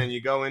retention, and you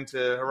go into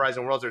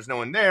Horizon Worlds, there's no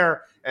one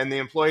there, and the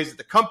employees at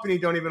the company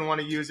don't even want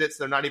to use it,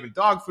 so they're not even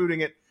dog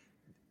fooding it,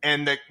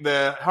 and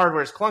the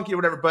hardware is clunky or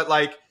whatever. But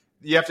like,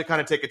 you have to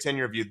kind of take a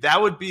 10-year view.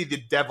 That would be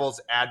the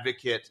devil's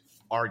advocate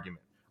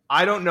argument.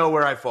 I don't know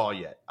where I fall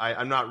yet.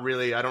 I don't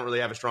really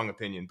have a strong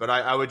opinion, but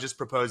I would just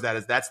propose that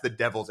as that's the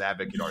devil's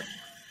advocate argument.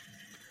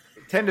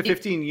 10 to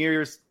 15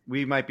 years,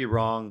 we might be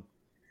wrong,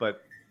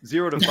 but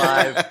 0 to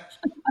 5,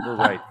 we're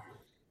right.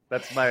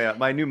 That's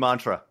my new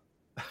mantra.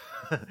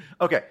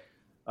 Okay.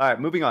 All right,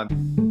 moving on.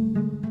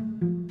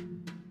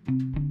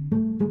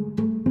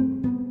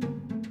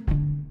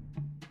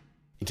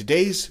 In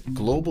today's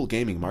global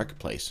gaming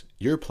marketplace,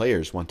 your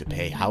players want to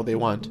pay how they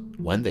want,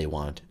 when they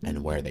want,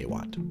 and where they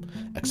want.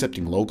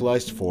 Accepting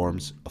localized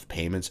forms of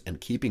payments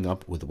and keeping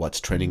up with what's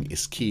trending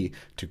is key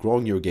to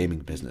growing your gaming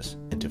business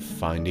and to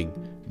finding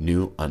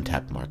new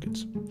untapped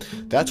markets.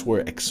 That's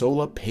where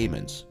Xsolla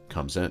Payments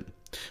comes in.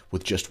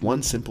 With just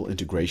one simple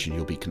integration,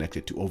 you'll be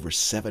connected to over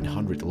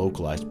 700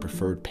 localized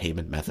preferred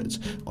payment methods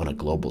on a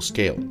global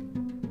scale,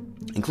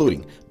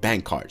 including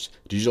bank cards,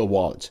 digital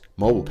wallets,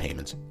 mobile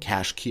payments,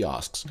 cash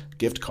kiosks,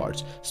 gift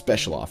cards,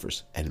 special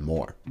offers, and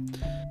more.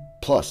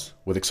 Plus,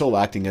 with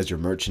Xsolla acting as your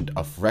merchant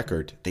of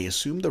record, they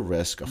assume the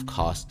risk of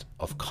cost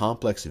of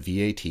complex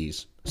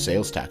VATs,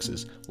 sales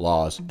taxes,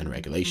 laws, and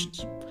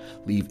regulations.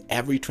 Leave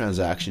every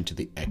transaction to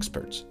the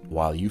experts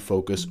while you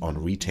focus on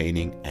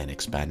retaining and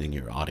expanding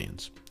your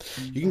audience.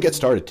 You can get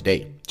started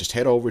today. Just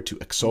head over to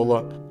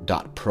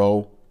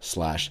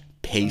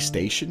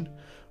xsolla.pro/paystation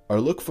or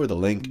look for the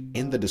link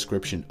in the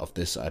description of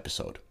this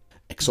episode.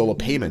 Xsolla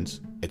Payments,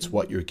 it's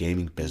what your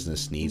gaming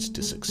business needs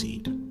to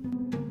succeed.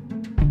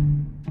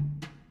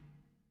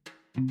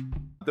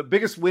 The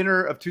biggest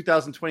winner of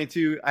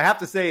 2022, I have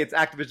to say, it's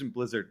Activision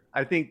Blizzard.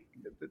 I think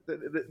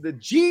the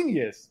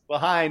genius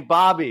behind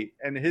Bobby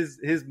and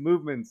his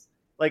movements,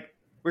 like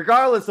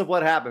regardless of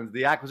what happens,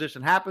 the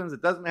acquisition happens,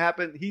 it doesn't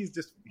happen,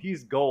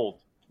 he's gold,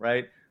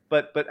 right?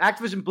 But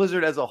Activision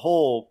Blizzard as a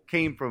whole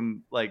came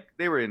from, like,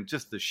 they were in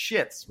just the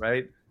shits,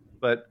 right?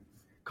 But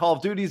Call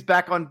of Duty's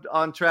back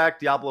on track.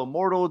 Diablo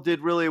Immortal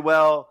did really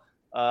well.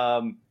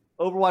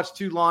 Overwatch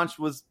 2 launch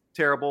was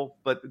terrible,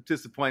 but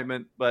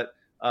disappointment. But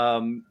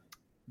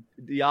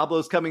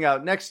Diablo's coming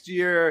out next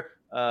year.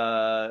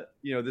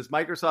 This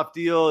Microsoft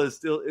deal is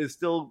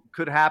still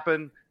could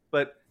happen,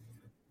 but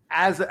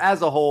as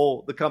a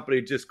whole, the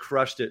company just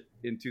crushed it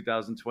in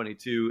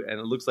 2022, and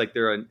it looks like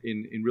they're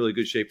in really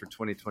good shape for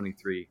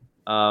 2023.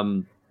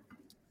 Now,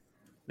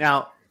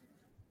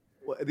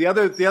 the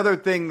other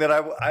thing that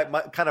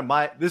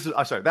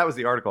that was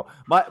the article.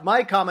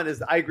 My comment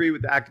is I agree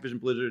with the Activision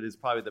Blizzard is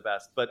probably the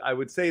best, but I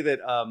would say that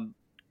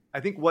I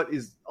think what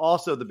is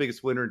also the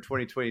biggest winner in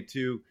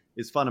 2022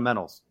 is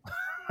fundamentals.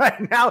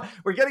 Right now,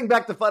 we're getting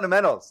back to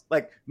fundamentals.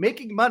 Like,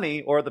 making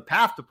money or the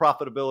path to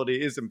profitability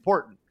is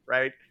important,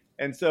 right?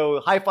 And so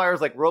high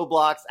flyers like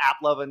Roblox,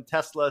 AppLovin,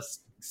 Tesla,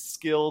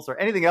 Skills, or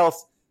anything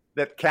else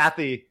that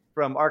Kathy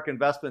from ARK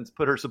Investments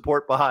put her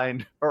support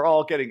behind are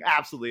all getting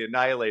absolutely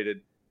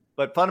annihilated.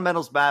 But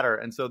fundamentals matter.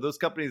 And so those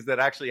companies that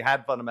actually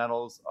had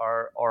fundamentals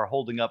are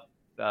holding up.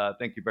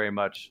 Thank you very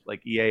much.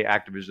 Like EA,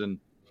 Activision,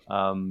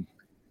 and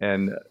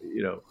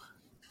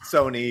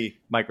Sony,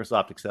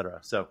 Microsoft, etc.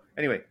 So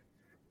anyway,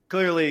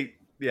 clearly,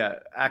 yeah,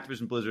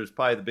 Activision Blizzard is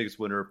probably the biggest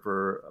winner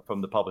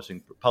from the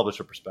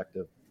publisher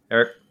perspective.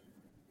 Eric?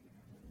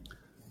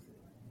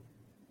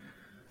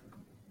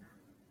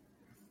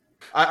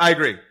 I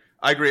agree.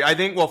 I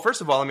think, well,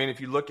 first of all, I mean,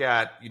 if you look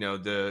at,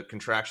 the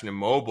contraction in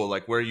mobile,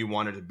 like where you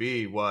wanted to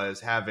be was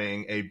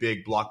having a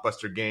big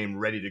blockbuster game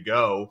ready to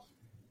go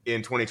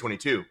in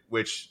 2022,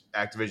 which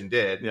Activision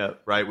did,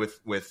 right?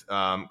 With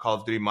Call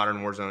of Duty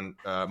Modern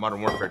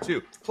Warfare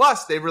 2.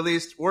 Plus, they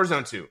released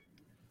Warzone 2,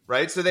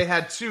 right? So they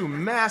had two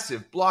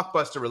massive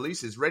blockbuster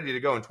releases ready to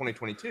go in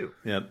 2022.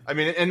 Yeah. I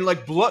mean, and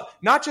like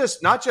not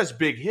just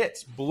big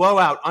hits,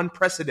 blowout,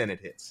 unprecedented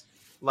hits,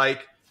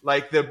 like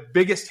the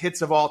biggest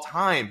hits of all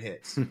time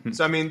hits.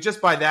 So I mean, just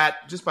by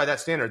that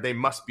standard, they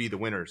must be the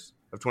winners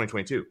of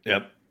 2022.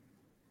 Yep.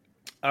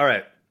 All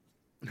right.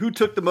 Who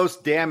took the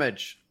most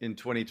damage in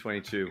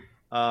 2022?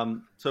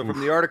 So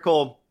from the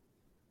article,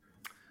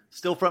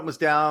 Stillfront was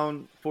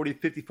down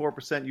 54%,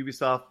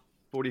 Ubisoft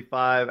 45%,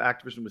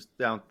 Activision was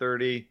down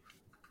 30%,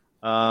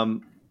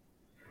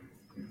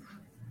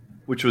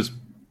 which was,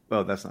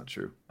 well, that's not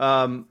true.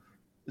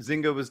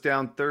 Zynga was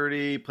down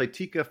 30%,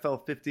 Playtika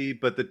fell 50%,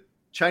 but the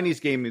Chinese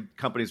gaming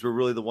companies were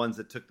really the ones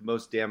that took the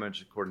most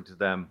damage, according to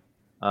them,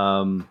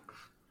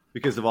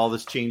 because of all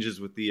this changes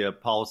with the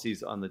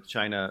policies on the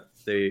China.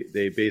 They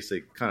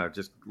basically kind of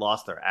just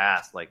lost their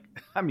ass. Like,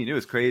 I mean, it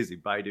was crazy.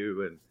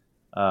 Baidu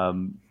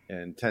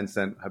and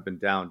Tencent have been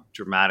down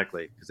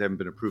dramatically because they haven't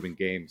been approving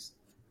games.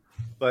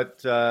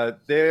 But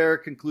their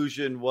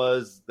conclusion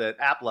was that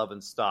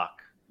AppLovin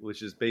stock,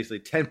 which is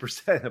basically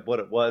 10% of what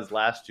it was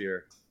last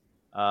year,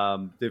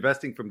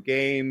 divesting from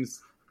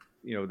games.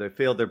 They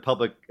failed their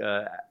public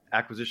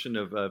acquisition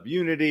of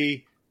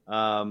Unity,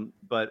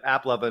 but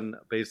AppLovin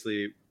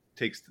basically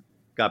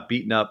got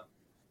beaten up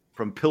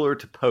from pillar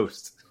to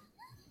post.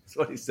 That's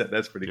what he said.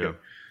 That's pretty good.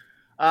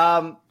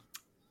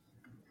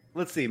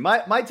 Let's see.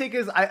 My take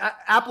is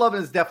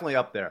AppLovin is definitely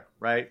up there,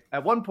 right?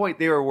 At one point,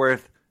 they were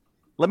worth,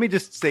 let me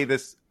just say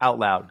this out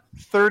loud,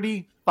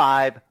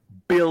 $35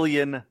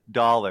 billion.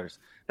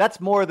 That's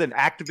more than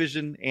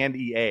Activision and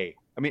EA.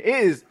 I mean, it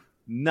is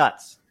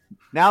nuts.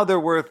 Now they're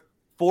worth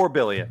 $4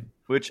 billion,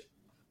 which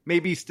may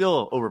be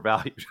still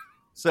overvalued.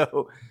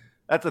 So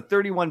that's a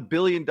 $31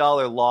 billion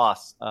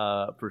loss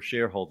for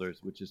shareholders,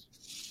 which is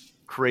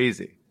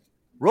crazy.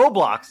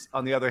 Roblox,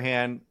 on the other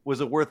hand,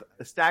 was worth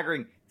a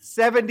staggering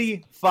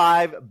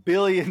 $75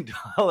 billion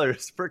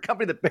for a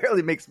company that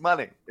barely makes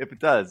money. If it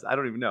does, I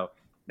don't even know.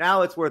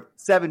 Now it's worth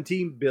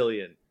 $17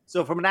 billion.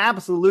 So from an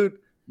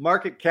absolute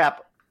market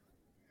cap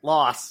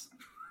loss,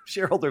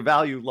 shareholder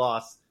value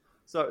loss,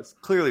 so it's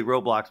clearly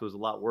Roblox was a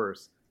lot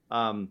worse.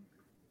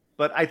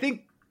 But I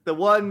think the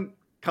one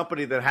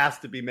company that has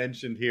to be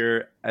mentioned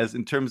here as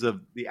in terms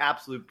of the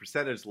absolute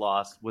percentage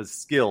loss was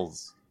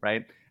Skills,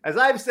 right? As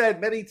I've said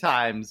many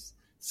times,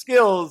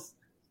 Skills,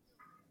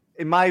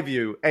 in my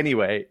view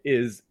anyway,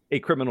 is a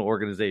criminal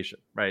organization,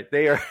 right?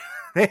 They are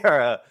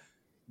a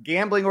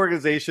gambling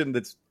organization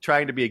that's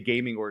trying to be a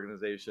gaming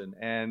organization.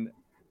 And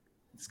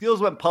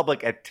Skills went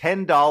public at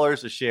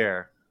 $10 a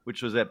share,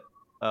 which was at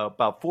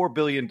about $4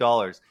 billion.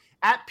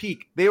 At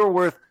peak, they were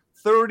worth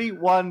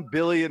 $31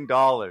 billion.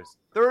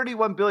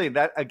 $31 billion.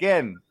 That,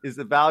 again, is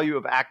the value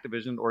of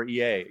Activision or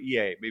EA.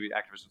 Maybe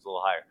Activision's a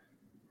little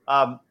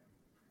higher.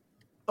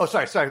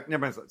 Sorry.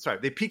 Never mind. Sorry.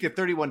 They peaked at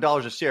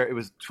 $31 a share. It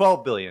was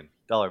 $12 billion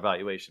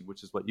valuation,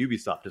 which is what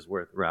Ubisoft is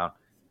worth around.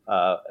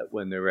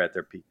 when they were at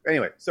their peak.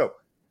 Anyway, so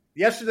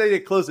yesterday they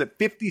closed at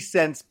 50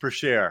 cents per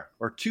share,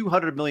 or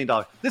 $200 million.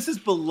 This is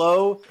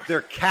below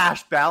their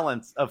cash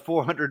balance of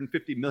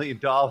 $450 million,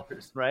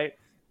 right?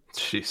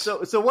 Jeez.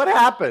 So what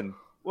happened?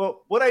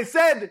 Well, what I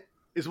said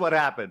is what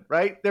happened,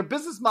 right? Their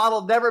business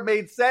model never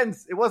made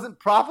sense. It wasn't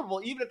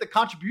profitable, even at the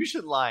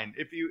contribution line.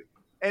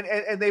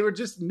 And they were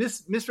just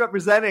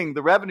misrepresenting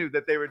the revenue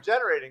that they were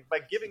generating by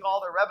giving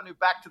all their revenue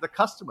back to the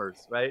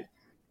customers, right?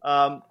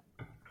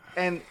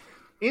 And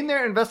in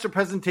their investor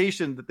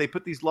presentation that they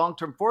put these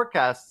long-term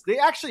forecasts, they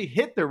actually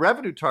hit their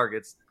revenue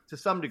targets to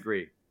some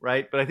degree,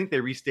 right? But I think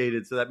they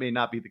restated, so that may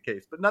not be the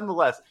case. But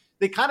nonetheless,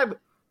 they kind of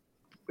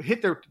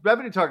hit their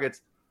revenue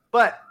targets.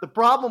 But the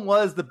problem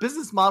was the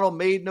business model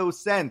made no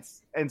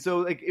sense. And so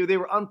like they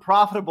were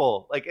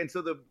unprofitable. And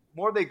so the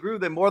more they grew,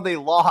 the more they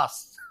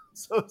lost.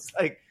 So it's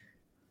like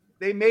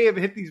they may have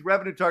hit these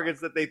revenue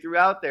targets that they threw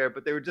out there,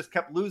 but they were just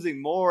kept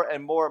losing more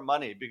and more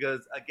money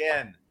because,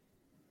 again,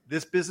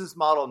 this business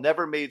model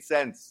never made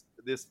sense.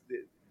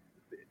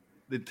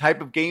 The type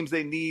of games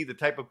they need, the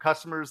type of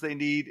customers they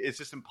need, it's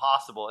just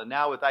impossible. And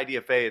now with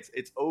IDFA,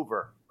 it's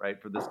over,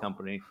 right, for this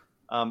company.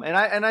 And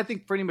I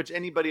think pretty much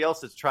anybody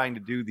else that's trying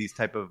to do these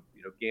type of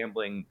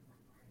gambling,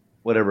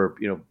 whatever,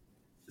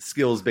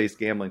 skills-based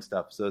gambling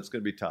stuff. So it's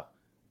going to be tough.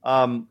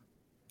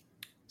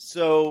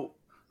 So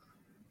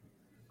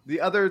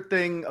the other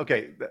thing,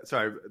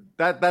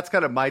 that's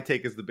kind of my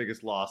take as the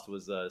biggest loss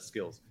was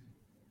skills.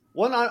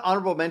 One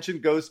honorable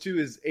mention goes to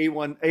is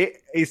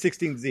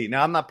A16Z.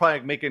 Now, I'm not probably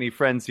going to make any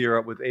friends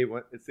here with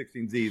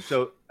A16Z.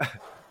 So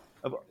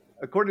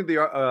according to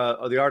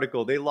the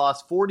article, they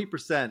lost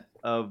 40%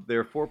 of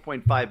their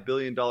 $4.5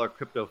 billion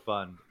crypto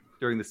fund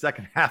during the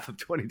second half of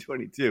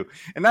 2022.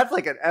 And that's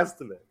like an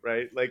estimate,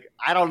 right? Like,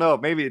 I don't know.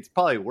 Maybe it's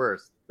probably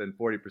worse than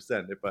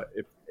 40%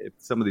 if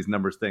some of these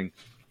numbers thing.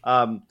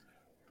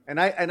 And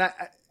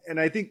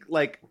I think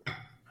like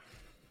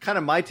kind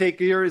of my take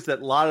here is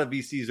that a lot of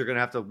VCs are going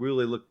to have to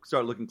really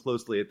start looking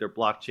closely at their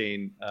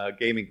blockchain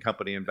gaming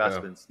company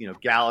investments. Yeah.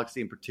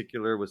 Galaxy in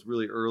particular was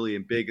really early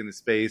and big in the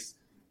space.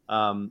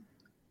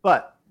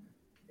 But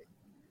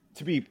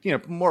to be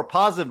more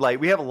positive light,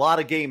 we have a lot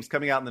of games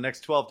coming out in the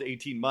next 12 to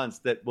 18 months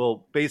that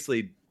will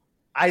basically,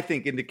 I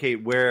think,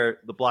 indicate where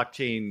the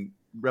blockchain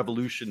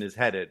revolution is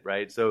headed,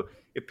 right? So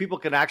if people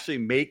can actually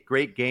make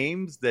great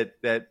games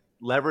that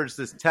leverage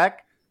this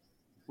tech,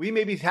 we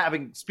may be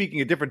speaking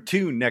a different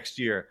tune next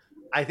year.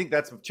 I think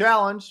that's a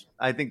challenge.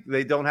 I think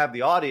they don't have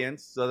the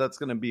audience, so that's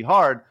going to be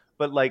hard.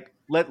 But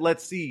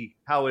let's see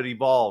how it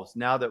evolves.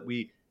 Now that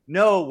we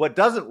know what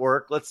doesn't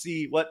work, let's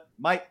see what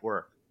might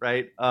work,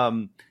 right?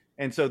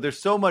 And so there's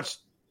so much,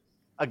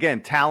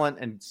 again, talent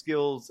and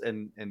skills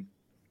and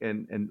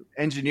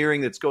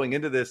engineering that's going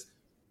into this.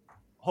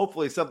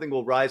 Hopefully something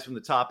will rise from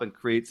the top and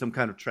create some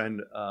kind of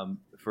trend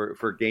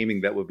for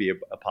gaming that would be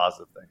a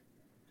positive thing.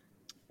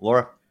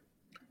 Laura?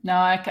 No,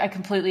 I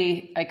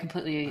completely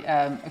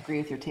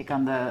agree with your take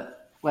on the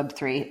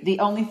Web3. The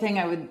only thing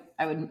I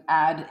would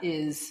add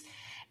is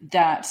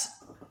that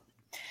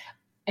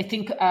I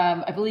think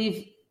I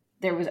believe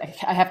there was.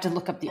 I have to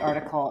look up the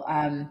article.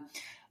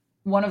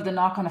 One of the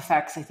knock-on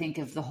effects, I think,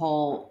 of the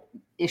whole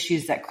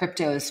issues that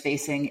crypto is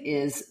facing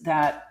is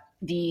that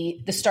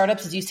the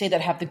startups, as you say,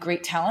 that have the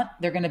great talent,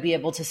 they're going to be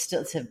able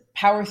to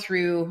power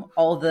through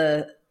all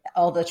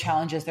the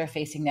challenges they're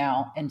facing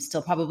now and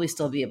probably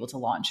still be able to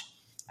launch.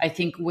 I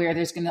think where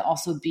there's going to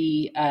also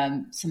be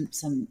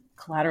some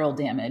collateral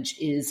damage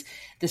is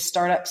the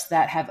startups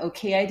that have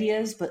okay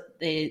ideas, but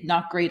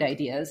not great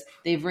ideas.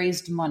 They've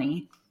raised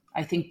money.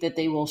 I think that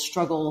they will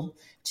struggle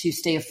to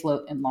stay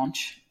afloat and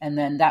launch. And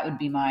then that would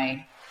be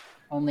my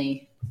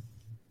only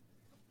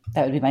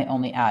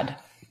add.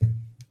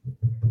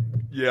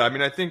 Yeah, I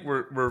mean, I think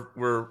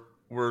we're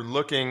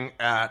looking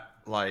at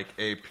like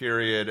a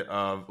period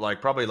of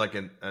like probably like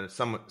a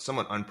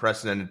somewhat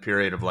unprecedented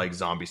period of like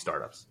zombie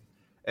startups.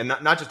 And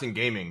not just in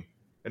gaming,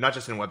 and not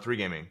just in Web3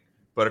 gaming,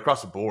 but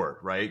across the board,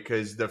 right?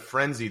 Because the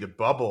frenzy, the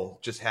bubble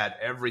just had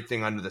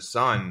everything under the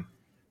sun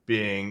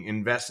being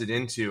invested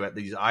into at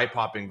these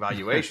eye-popping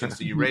valuations.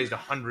 So you raised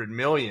 $100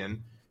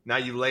 million. Now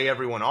you lay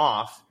everyone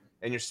off,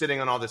 and you're sitting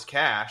on all this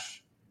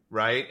cash,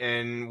 right?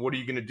 And what are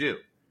you going to do?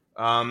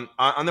 On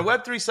the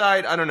Web3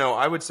 side, I don't know.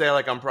 I would say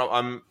like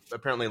I'm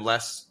apparently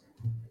less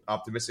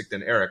optimistic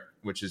than Eric,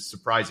 which is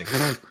surprising.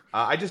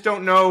 I just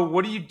don't know.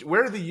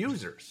 Where are the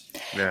users?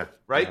 Yeah.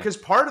 Right. Because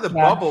part of the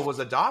bubble was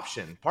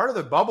adoption. Part of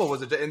the bubble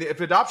was, and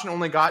if adoption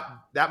only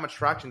got that much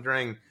traction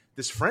during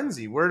this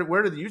frenzy, where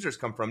do the users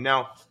come from?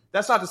 Now,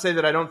 that's not to say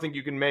that I don't think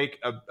you can make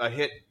a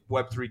hit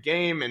Web3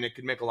 game and it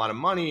could make a lot of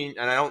money.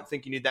 And I don't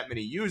think you need that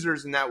many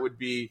users. And that would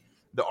be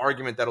the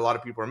argument that a lot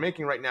of people are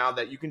making right now,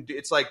 that you can do.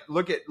 It's like,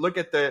 look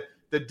at the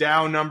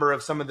down number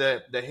of some of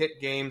the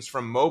hit games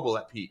from mobile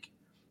at peak.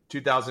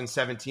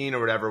 2017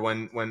 or whatever,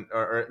 when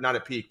or not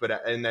at peak,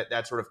 but in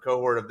that sort of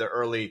cohort of the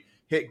early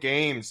hit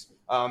games,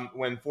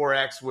 when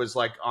 4X was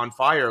like on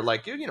fire,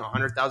 like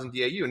 100,000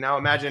 DAU. Now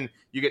imagine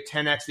you get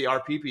 10x the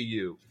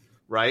RPPU,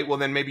 right? Well,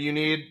 then maybe you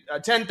need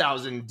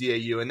 10,000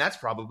 DAU, and that's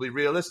probably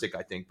realistic,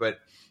 I think. But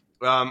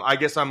I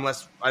guess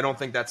I don't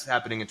think that's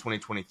happening in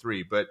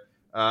 2023. But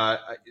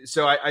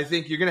so I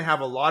think you're going to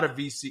have a lot of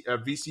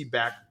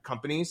VC-backed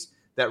companies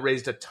that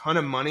raised a ton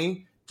of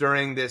money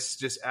during this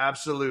just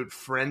absolute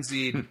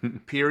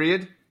frenzied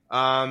period.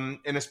 And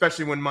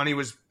especially when money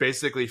was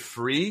basically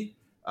free,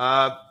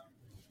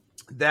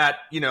 that,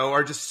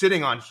 are just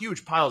sitting on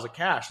huge piles of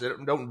cash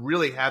that don't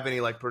really have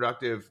any like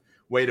productive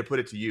way to put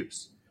it to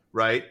use.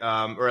 Right.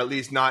 Or at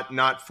least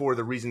not for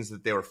the reasons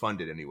that they were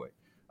funded anyway.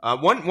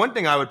 One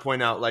thing I would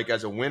point out, like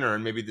as a winner,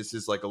 and maybe this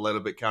is like a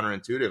little bit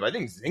counterintuitive, I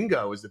think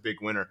Zynga was the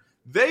big winner.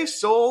 They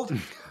sold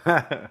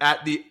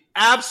at the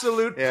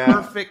absolute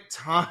perfect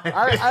time.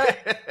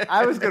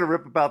 I was going to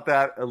rip about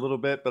that a little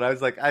bit, but I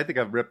was like, I think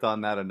I've ripped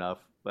on that enough.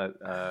 But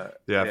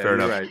fair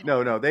enough. Right.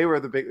 No, they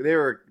were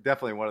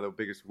definitely one of the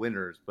biggest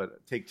winners,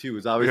 but Take-Two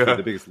was obviously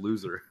the biggest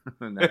loser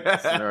in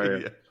that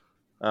scenario.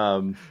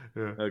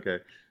 Okay.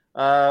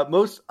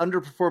 Most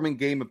underperforming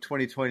game of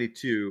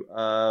 2022.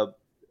 The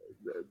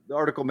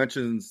article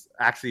mentions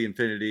Axie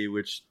Infinity,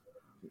 which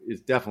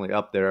is definitely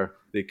up there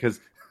because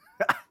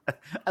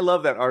I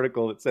love that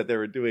article that said they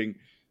were doing,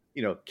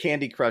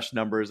 Candy Crush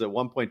numbers at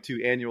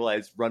 1.2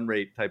 annualized run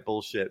rate type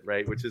bullshit,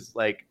 right? Which is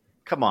like,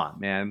 come on,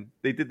 man.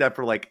 They did that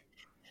for like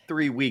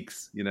 3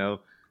 weeks,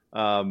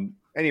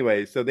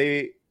 Anyway, so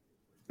they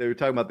were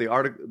talking about the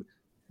article.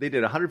 They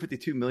did a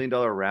 $152 million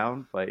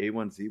round by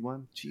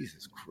A1Z1.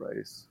 Jesus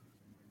Christ.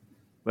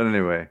 But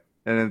anyway,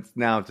 and it's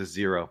now to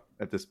zero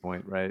at this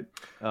point, right?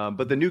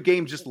 But the new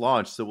game just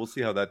launched, so we'll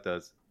see how that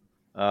does.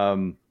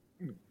 Okay.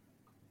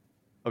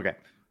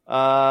 Can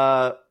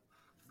I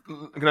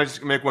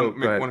just make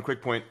one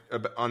quick point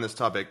on this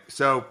topic?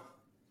 So,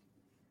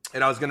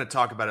 and I was going to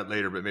talk about it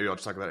later, but maybe I'll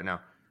just talk about it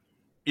now.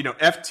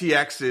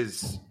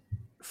 FTX's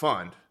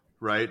fund,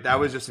 right? That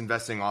was just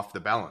investing off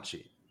the balance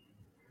sheet,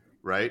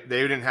 right?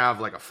 They didn't have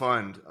like a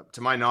fund,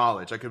 to my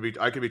knowledge. I could be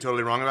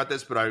totally wrong about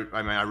this, but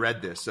I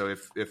read this. So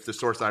if the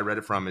source I read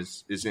it from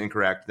is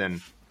incorrect,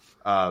 then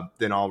I'll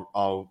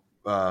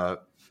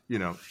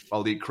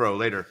eat crow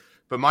later.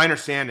 But my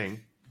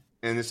understanding,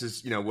 and this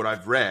is what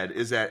I've read,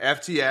 is that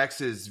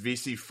FTX's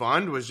VC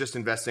fund was just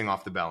investing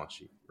off the balance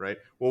sheet, right?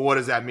 Well, what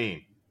does that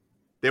mean?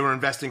 They were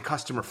investing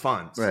customer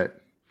funds, right?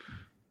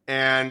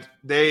 And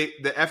the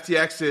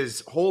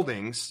FTX's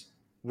holdings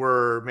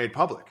were made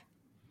public.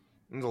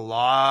 There's a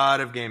lot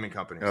of gaming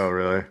companies. Oh,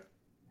 really?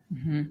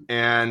 Mm-hmm.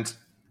 And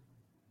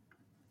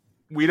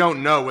we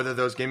don't know whether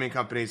those gaming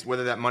companies,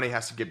 whether that money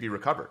has to be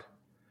recovered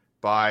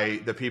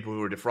by the people who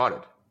were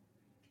defrauded,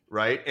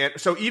 right? And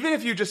so even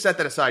if you just set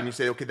that aside and you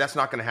say, okay, that's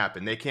not going to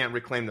happen. They can't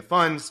reclaim the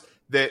funds.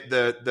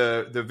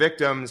 The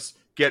victims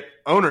get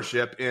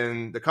ownership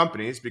in the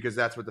companies because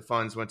that's what the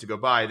funds went to go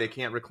buy. They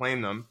can't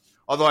reclaim them.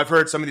 Although I've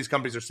heard some of these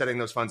companies are setting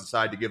those funds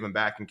aside to give them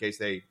back in case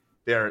they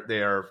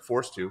are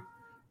forced to.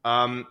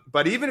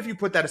 But even if you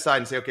put that aside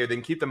and say, okay, they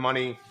can keep the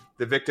money,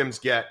 the victims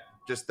get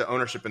just the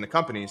ownership in the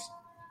companies.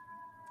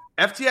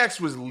 FTX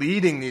was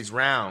leading these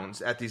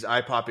rounds at these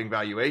eye-popping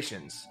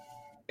valuations.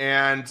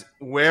 And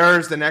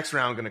where's the next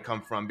round going to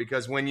come from?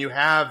 Because when you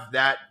have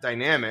that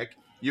dynamic,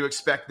 you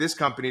expect this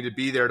company to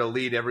be there to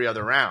lead every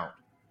other round,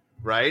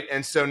 right?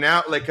 And so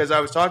now, like, because I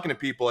was talking to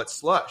people at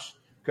Slush,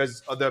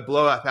 because the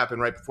blow-up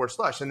happened right before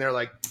Slush, and they're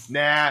like,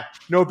 nah,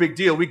 no big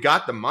deal. We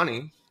got the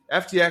money.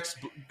 FTX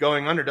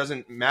going under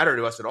doesn't matter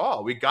to us at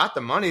all. We got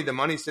the money. The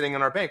money's sitting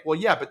in our bank. Well,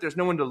 yeah, but there's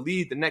no one to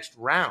lead the next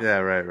round. Yeah,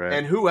 right.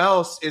 And who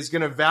else is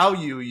going to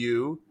value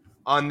you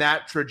on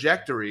that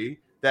trajectory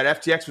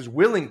that FTX was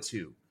willing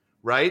to,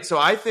 right? So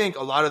I think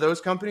a lot of those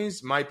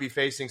companies might be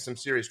facing some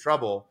serious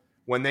trouble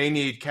when they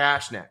need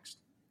cash next.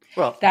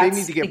 Well, they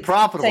need to get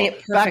profitable. Say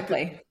it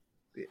perfectly.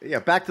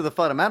 Back to the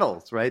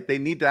fundamentals, right? They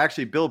need to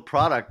actually build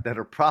product that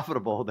are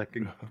profitable, that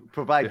can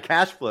provide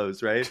cash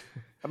flows, right?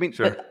 I mean,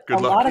 sure. But a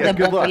lot of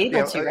them won't be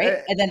able to, right?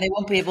 And then they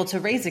won't be able to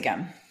raise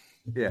again.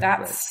 Yeah,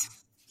 that's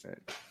right.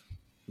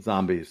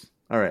 Zombies.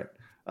 All right.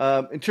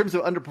 In terms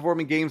of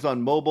underperforming games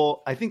on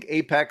mobile, I think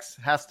Apex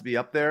has to be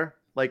up there,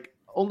 like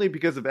only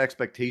because of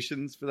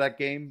expectations for that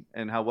game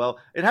and how well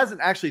it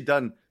hasn't actually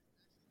done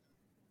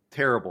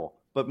terrible.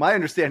 But my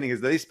understanding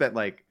is that they spent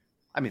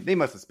they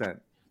must have spent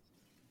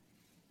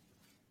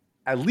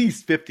at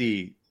least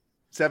 50,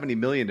 70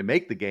 million to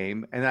make the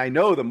game. And I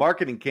know the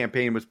marketing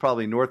campaign was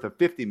probably north of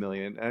 50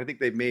 million. And I think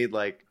they've made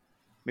like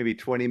maybe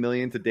 20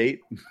 million to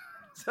date.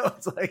 So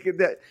it's like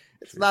that.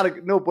 It's not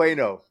a no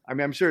bueno. I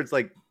mean, I'm sure it's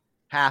like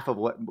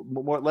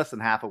less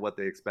than half of what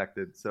they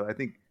expected. So I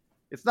think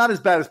it's not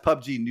as bad as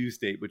PUBG New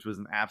State, which was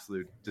an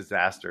absolute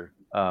disaster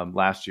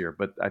last year.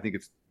 But I think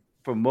it's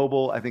for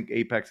mobile. I think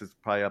Apex is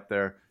probably up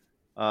there.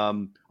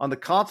 On the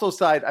console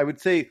side, I would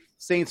say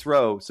Saints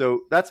Row.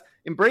 So that's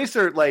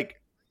Embracer.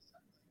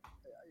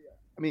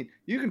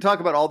 You can talk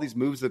about all these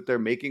moves that they're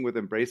making with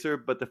Embracer,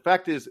 but the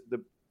fact is,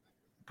 the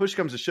push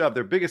comes to shove,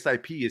 their biggest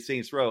IP is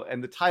Saints Row,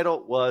 and the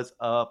title was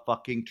a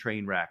fucking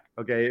train wreck.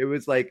 Okay, it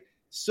was like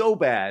so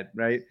bad,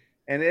 right?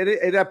 And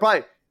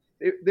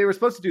they were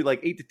supposed to do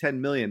like 8 to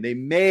 10 million. They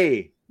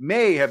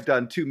may have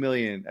done 2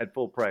 million at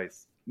full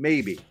price.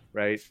 maybe,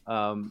 right?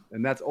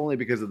 And that's only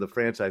because of the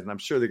franchise, and I'm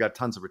sure they got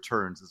tons of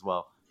returns as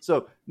well.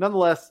 So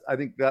nonetheless, I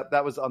think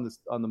that was on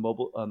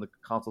the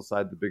console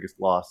side the biggest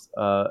loss,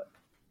 or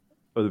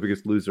the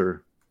biggest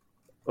loser.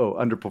 Oh,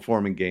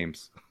 underperforming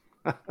games.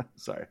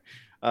 Sorry.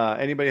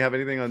 Anybody have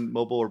anything on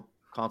mobile or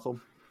console?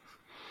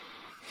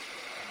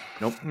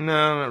 Nope.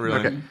 No, not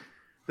really. Okay.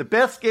 The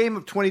best game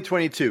of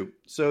 2022.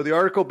 So the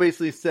article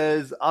basically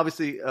says,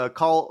 obviously,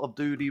 Call of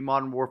Duty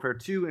Modern Warfare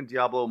 2 and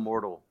Diablo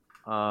Immortal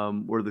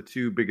were the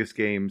two biggest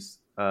games.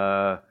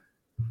 Call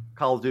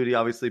of Duty,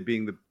 obviously,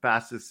 being the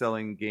fastest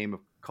selling game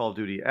of Call of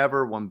Duty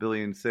ever, 1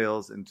 billion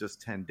sales in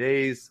just 10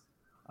 days.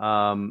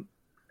 And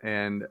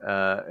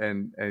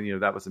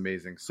that was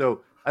amazing.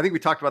 So I think we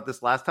talked about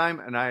this last time,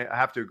 and I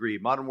have to agree.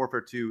 Modern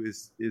Warfare 2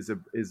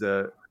 is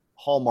a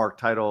hallmark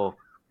title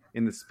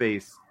in the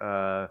space,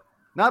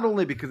 not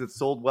only because it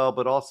sold well,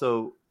 but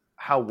also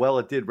how well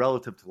it did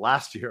relative to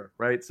last year,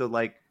 right? So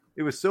like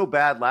it was so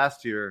bad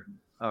last year,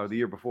 or the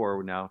year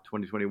before, now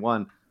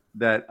 2021,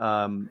 that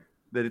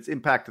its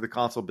impact to the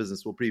console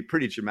business will be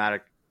pretty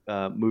dramatic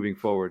moving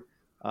forward.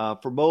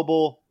 For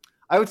mobile,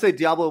 I would say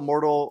Diablo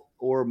Immortal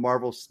or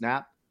Marvel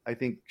Snap. I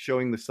think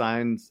showing the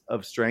signs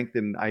of strength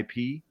in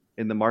IP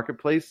in the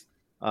marketplace.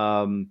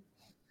 I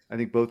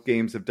think both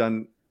games have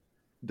done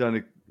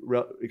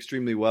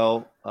extremely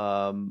well.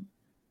 Diablo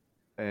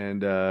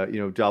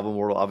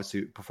Immortal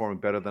obviously performing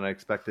better than I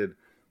expected.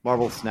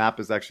 Marvel Snap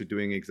is actually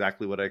doing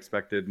exactly what I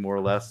expected, more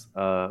or less.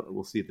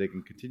 We'll see if they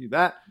can continue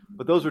that.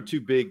 But those are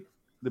the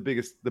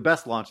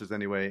best launches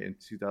anyway in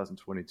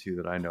 2022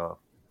 that I know of.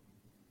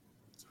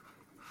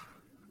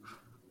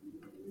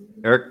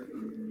 Eric?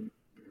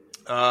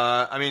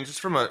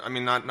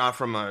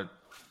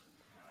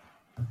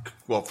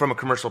 From a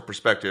commercial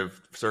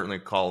perspective, certainly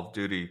Call of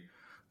Duty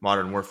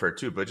Modern Warfare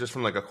 2, but just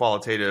from like a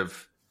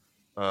qualitative,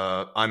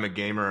 I'm a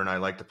gamer and I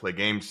like to play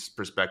games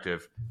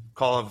perspective,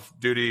 Call of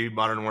Duty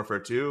Modern Warfare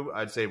 2,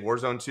 I'd say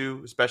Warzone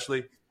 2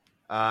 especially,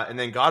 and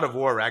then God of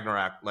War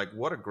Ragnarok, like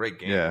what a great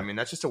game. Yeah. I mean,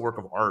 that's just a work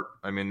of art.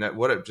 I mean,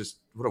 what a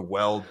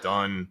well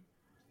done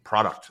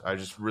product. I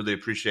just really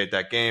appreciate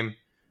that game,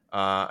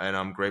 and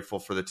I'm grateful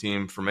for the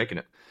team for making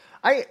it.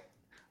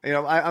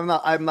 I'm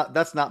not.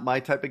 That's not my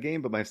type of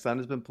game. But my son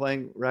has been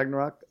playing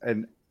Ragnarok,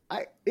 and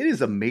it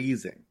is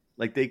amazing.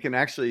 Like they can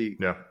actually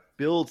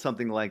build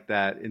something like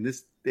that in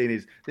this day and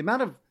age. The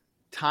amount of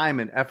time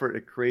and effort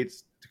it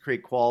creates to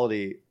create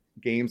quality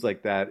games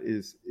like that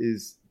is.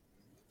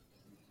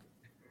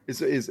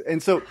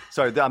 And so,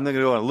 sorry, I'm going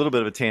to go on a little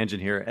bit of a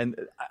tangent here. And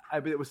I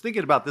was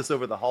thinking about this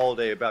over the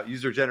holiday about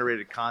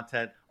user-generated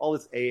content, all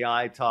this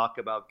AI talk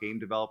about game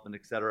development,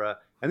 et cetera.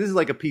 And this is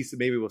like a piece that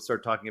maybe we'll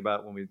start talking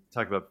about when we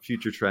talk about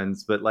future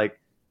trends. But like,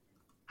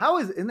 how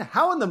in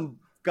the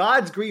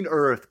God's green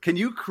earth can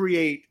you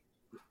create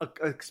an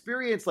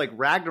experience like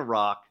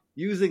Ragnarok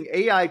using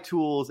AI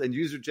tools and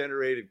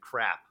user-generated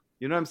crap?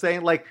 You know what I'm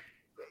saying? Like,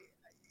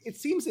 it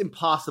seems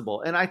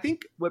impossible. And I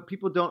think what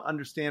people don't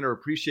understand or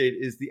appreciate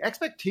is the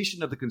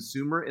expectation of the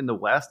consumer in the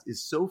West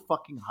is so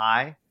fucking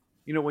high.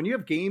 You know, when you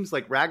have games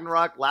like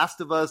Ragnarok, Last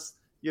of Us,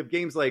 you have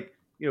games like,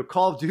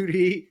 Call of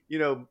Duty,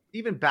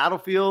 even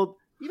Battlefield,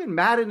 even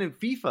Madden and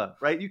FIFA,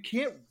 right? You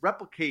can't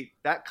replicate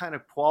that kind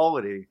of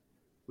quality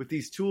with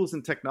these tools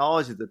and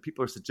technologies that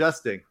people are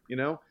suggesting,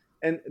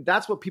 and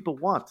that's what people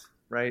want,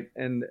 right?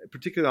 And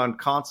particularly on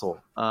console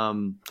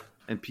and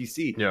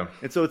PC. Yeah.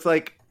 And so it's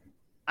like,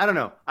 I don't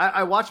know.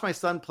 I watch my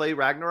son play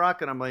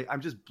Ragnarok, and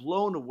I'm just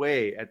blown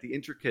away at the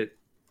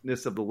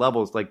intricateness of the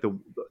levels, like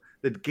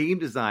the game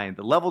design,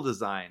 the level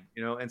design,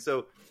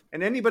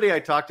 and anybody I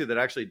talk to that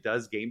actually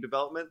does game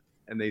development,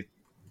 and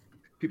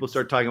people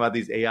start talking about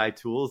these AI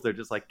tools, they're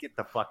just like, get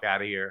the fuck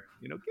out of here,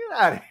 get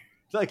out of here.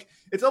 It's like,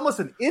 it's almost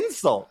an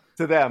insult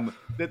to them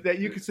that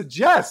you could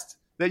suggest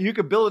that you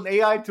could build an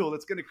AI tool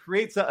that's going to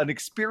create an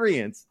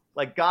experience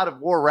like God of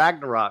War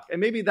Ragnarok.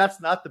 And maybe that's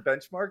not the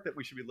benchmark that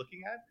we should be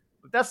looking at.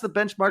 But that's the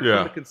benchmark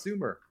for the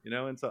consumer,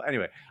 And so,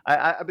 anyway,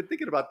 I've been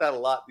thinking about that a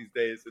lot these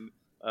days, and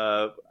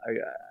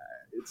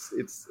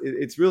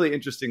it's really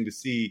interesting to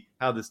see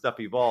how this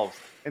stuff evolves.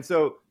 And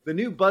so, the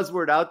new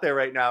buzzword out there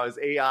right now is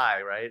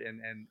AI, right?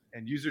 And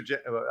user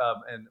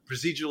and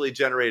procedurally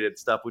generated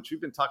stuff, which we've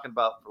been talking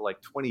about for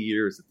like 20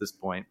 years at this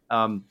point.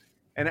 And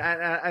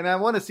I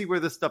want to see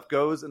where this stuff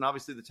goes. And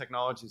obviously, the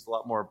technology is a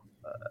lot more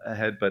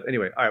ahead. But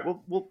anyway, all right,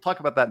 we'll talk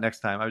about that next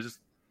time. I was just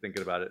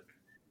thinking about it.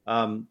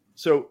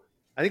 So.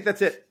 I think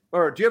that's it.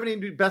 Or do you have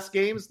any best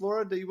games,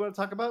 Laura, that you want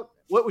to talk about?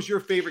 What was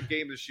your favorite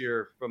game this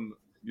year from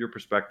your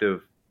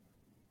perspective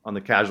on the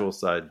casual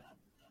side?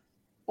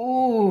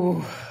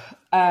 Ooh,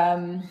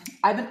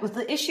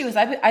 the issue is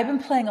I've been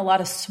playing a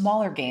lot of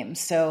smaller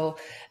games, so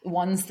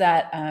ones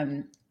that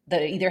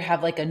either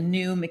have like a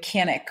new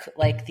mechanic,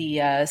 like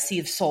the Sea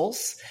of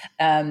Souls,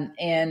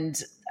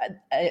 and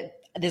I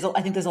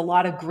think there's a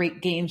lot of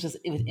great games with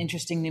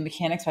interesting new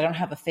mechanics. But I don't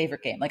have a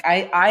favorite game. Like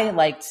I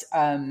liked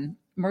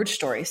Merge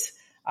Stories.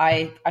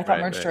 I thought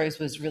Merge Stories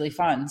was really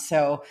fun.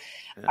 So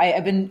I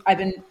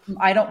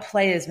don't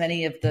play as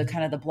many of the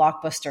kind of the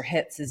blockbuster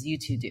hits as you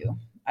two do.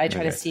 I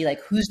try to see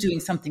like who's doing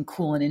something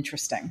cool and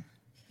interesting.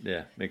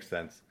 Yeah, makes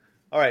sense.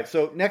 All right,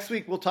 so next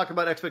week we'll talk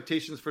about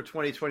expectations for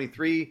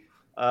 2023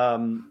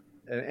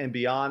 and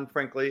beyond,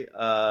 frankly,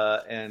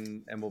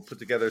 and we'll put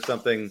together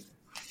something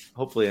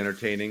hopefully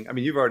entertaining. I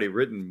mean, you've already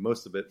written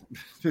most of it,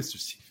 Mr.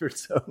 Seifert,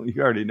 so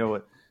you already know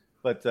it.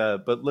 But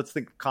let's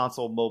think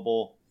console,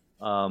 mobile,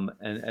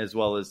 and as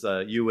well as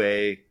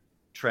UA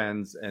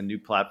trends and new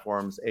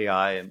platforms,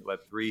 AI and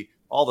Web3,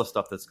 all the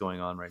stuff that's going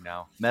on right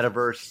now.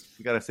 Metaverse,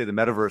 you got to say the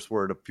metaverse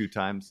word a few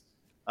times.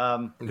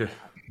 No,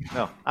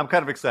 I'm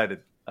kind of excited.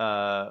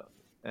 So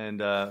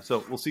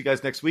we'll see you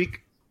guys next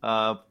week.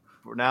 For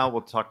now,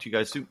 we'll talk to you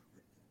guys soon.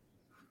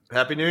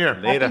 Happy New Year.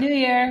 Later. Happy New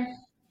Year.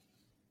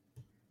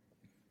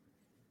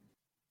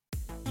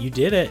 You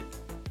did it.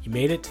 You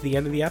made it to the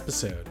end of the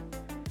episode.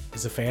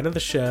 As a fan of the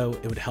show,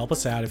 it would help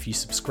us out if you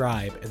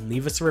subscribe and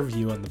leave us a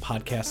review on the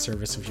podcast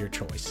service of your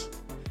choice.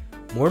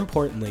 More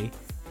importantly,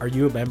 are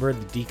you a member of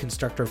the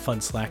Deconstructor of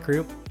Fun Slack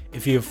group?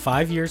 If you have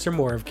 5 years or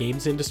more of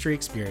games industry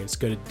experience,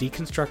 go to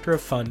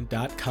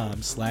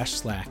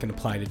deconstructoroffun.com/Slack and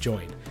apply to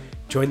join.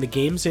 Join the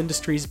games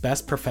industry's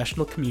best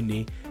professional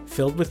community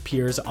filled with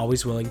peers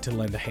always willing to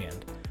lend a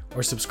hand.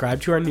 Or subscribe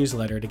to our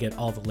newsletter to get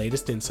all the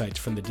latest insights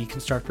from the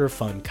Deconstructor of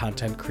Fun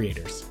content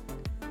creators.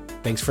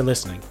 Thanks for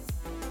listening.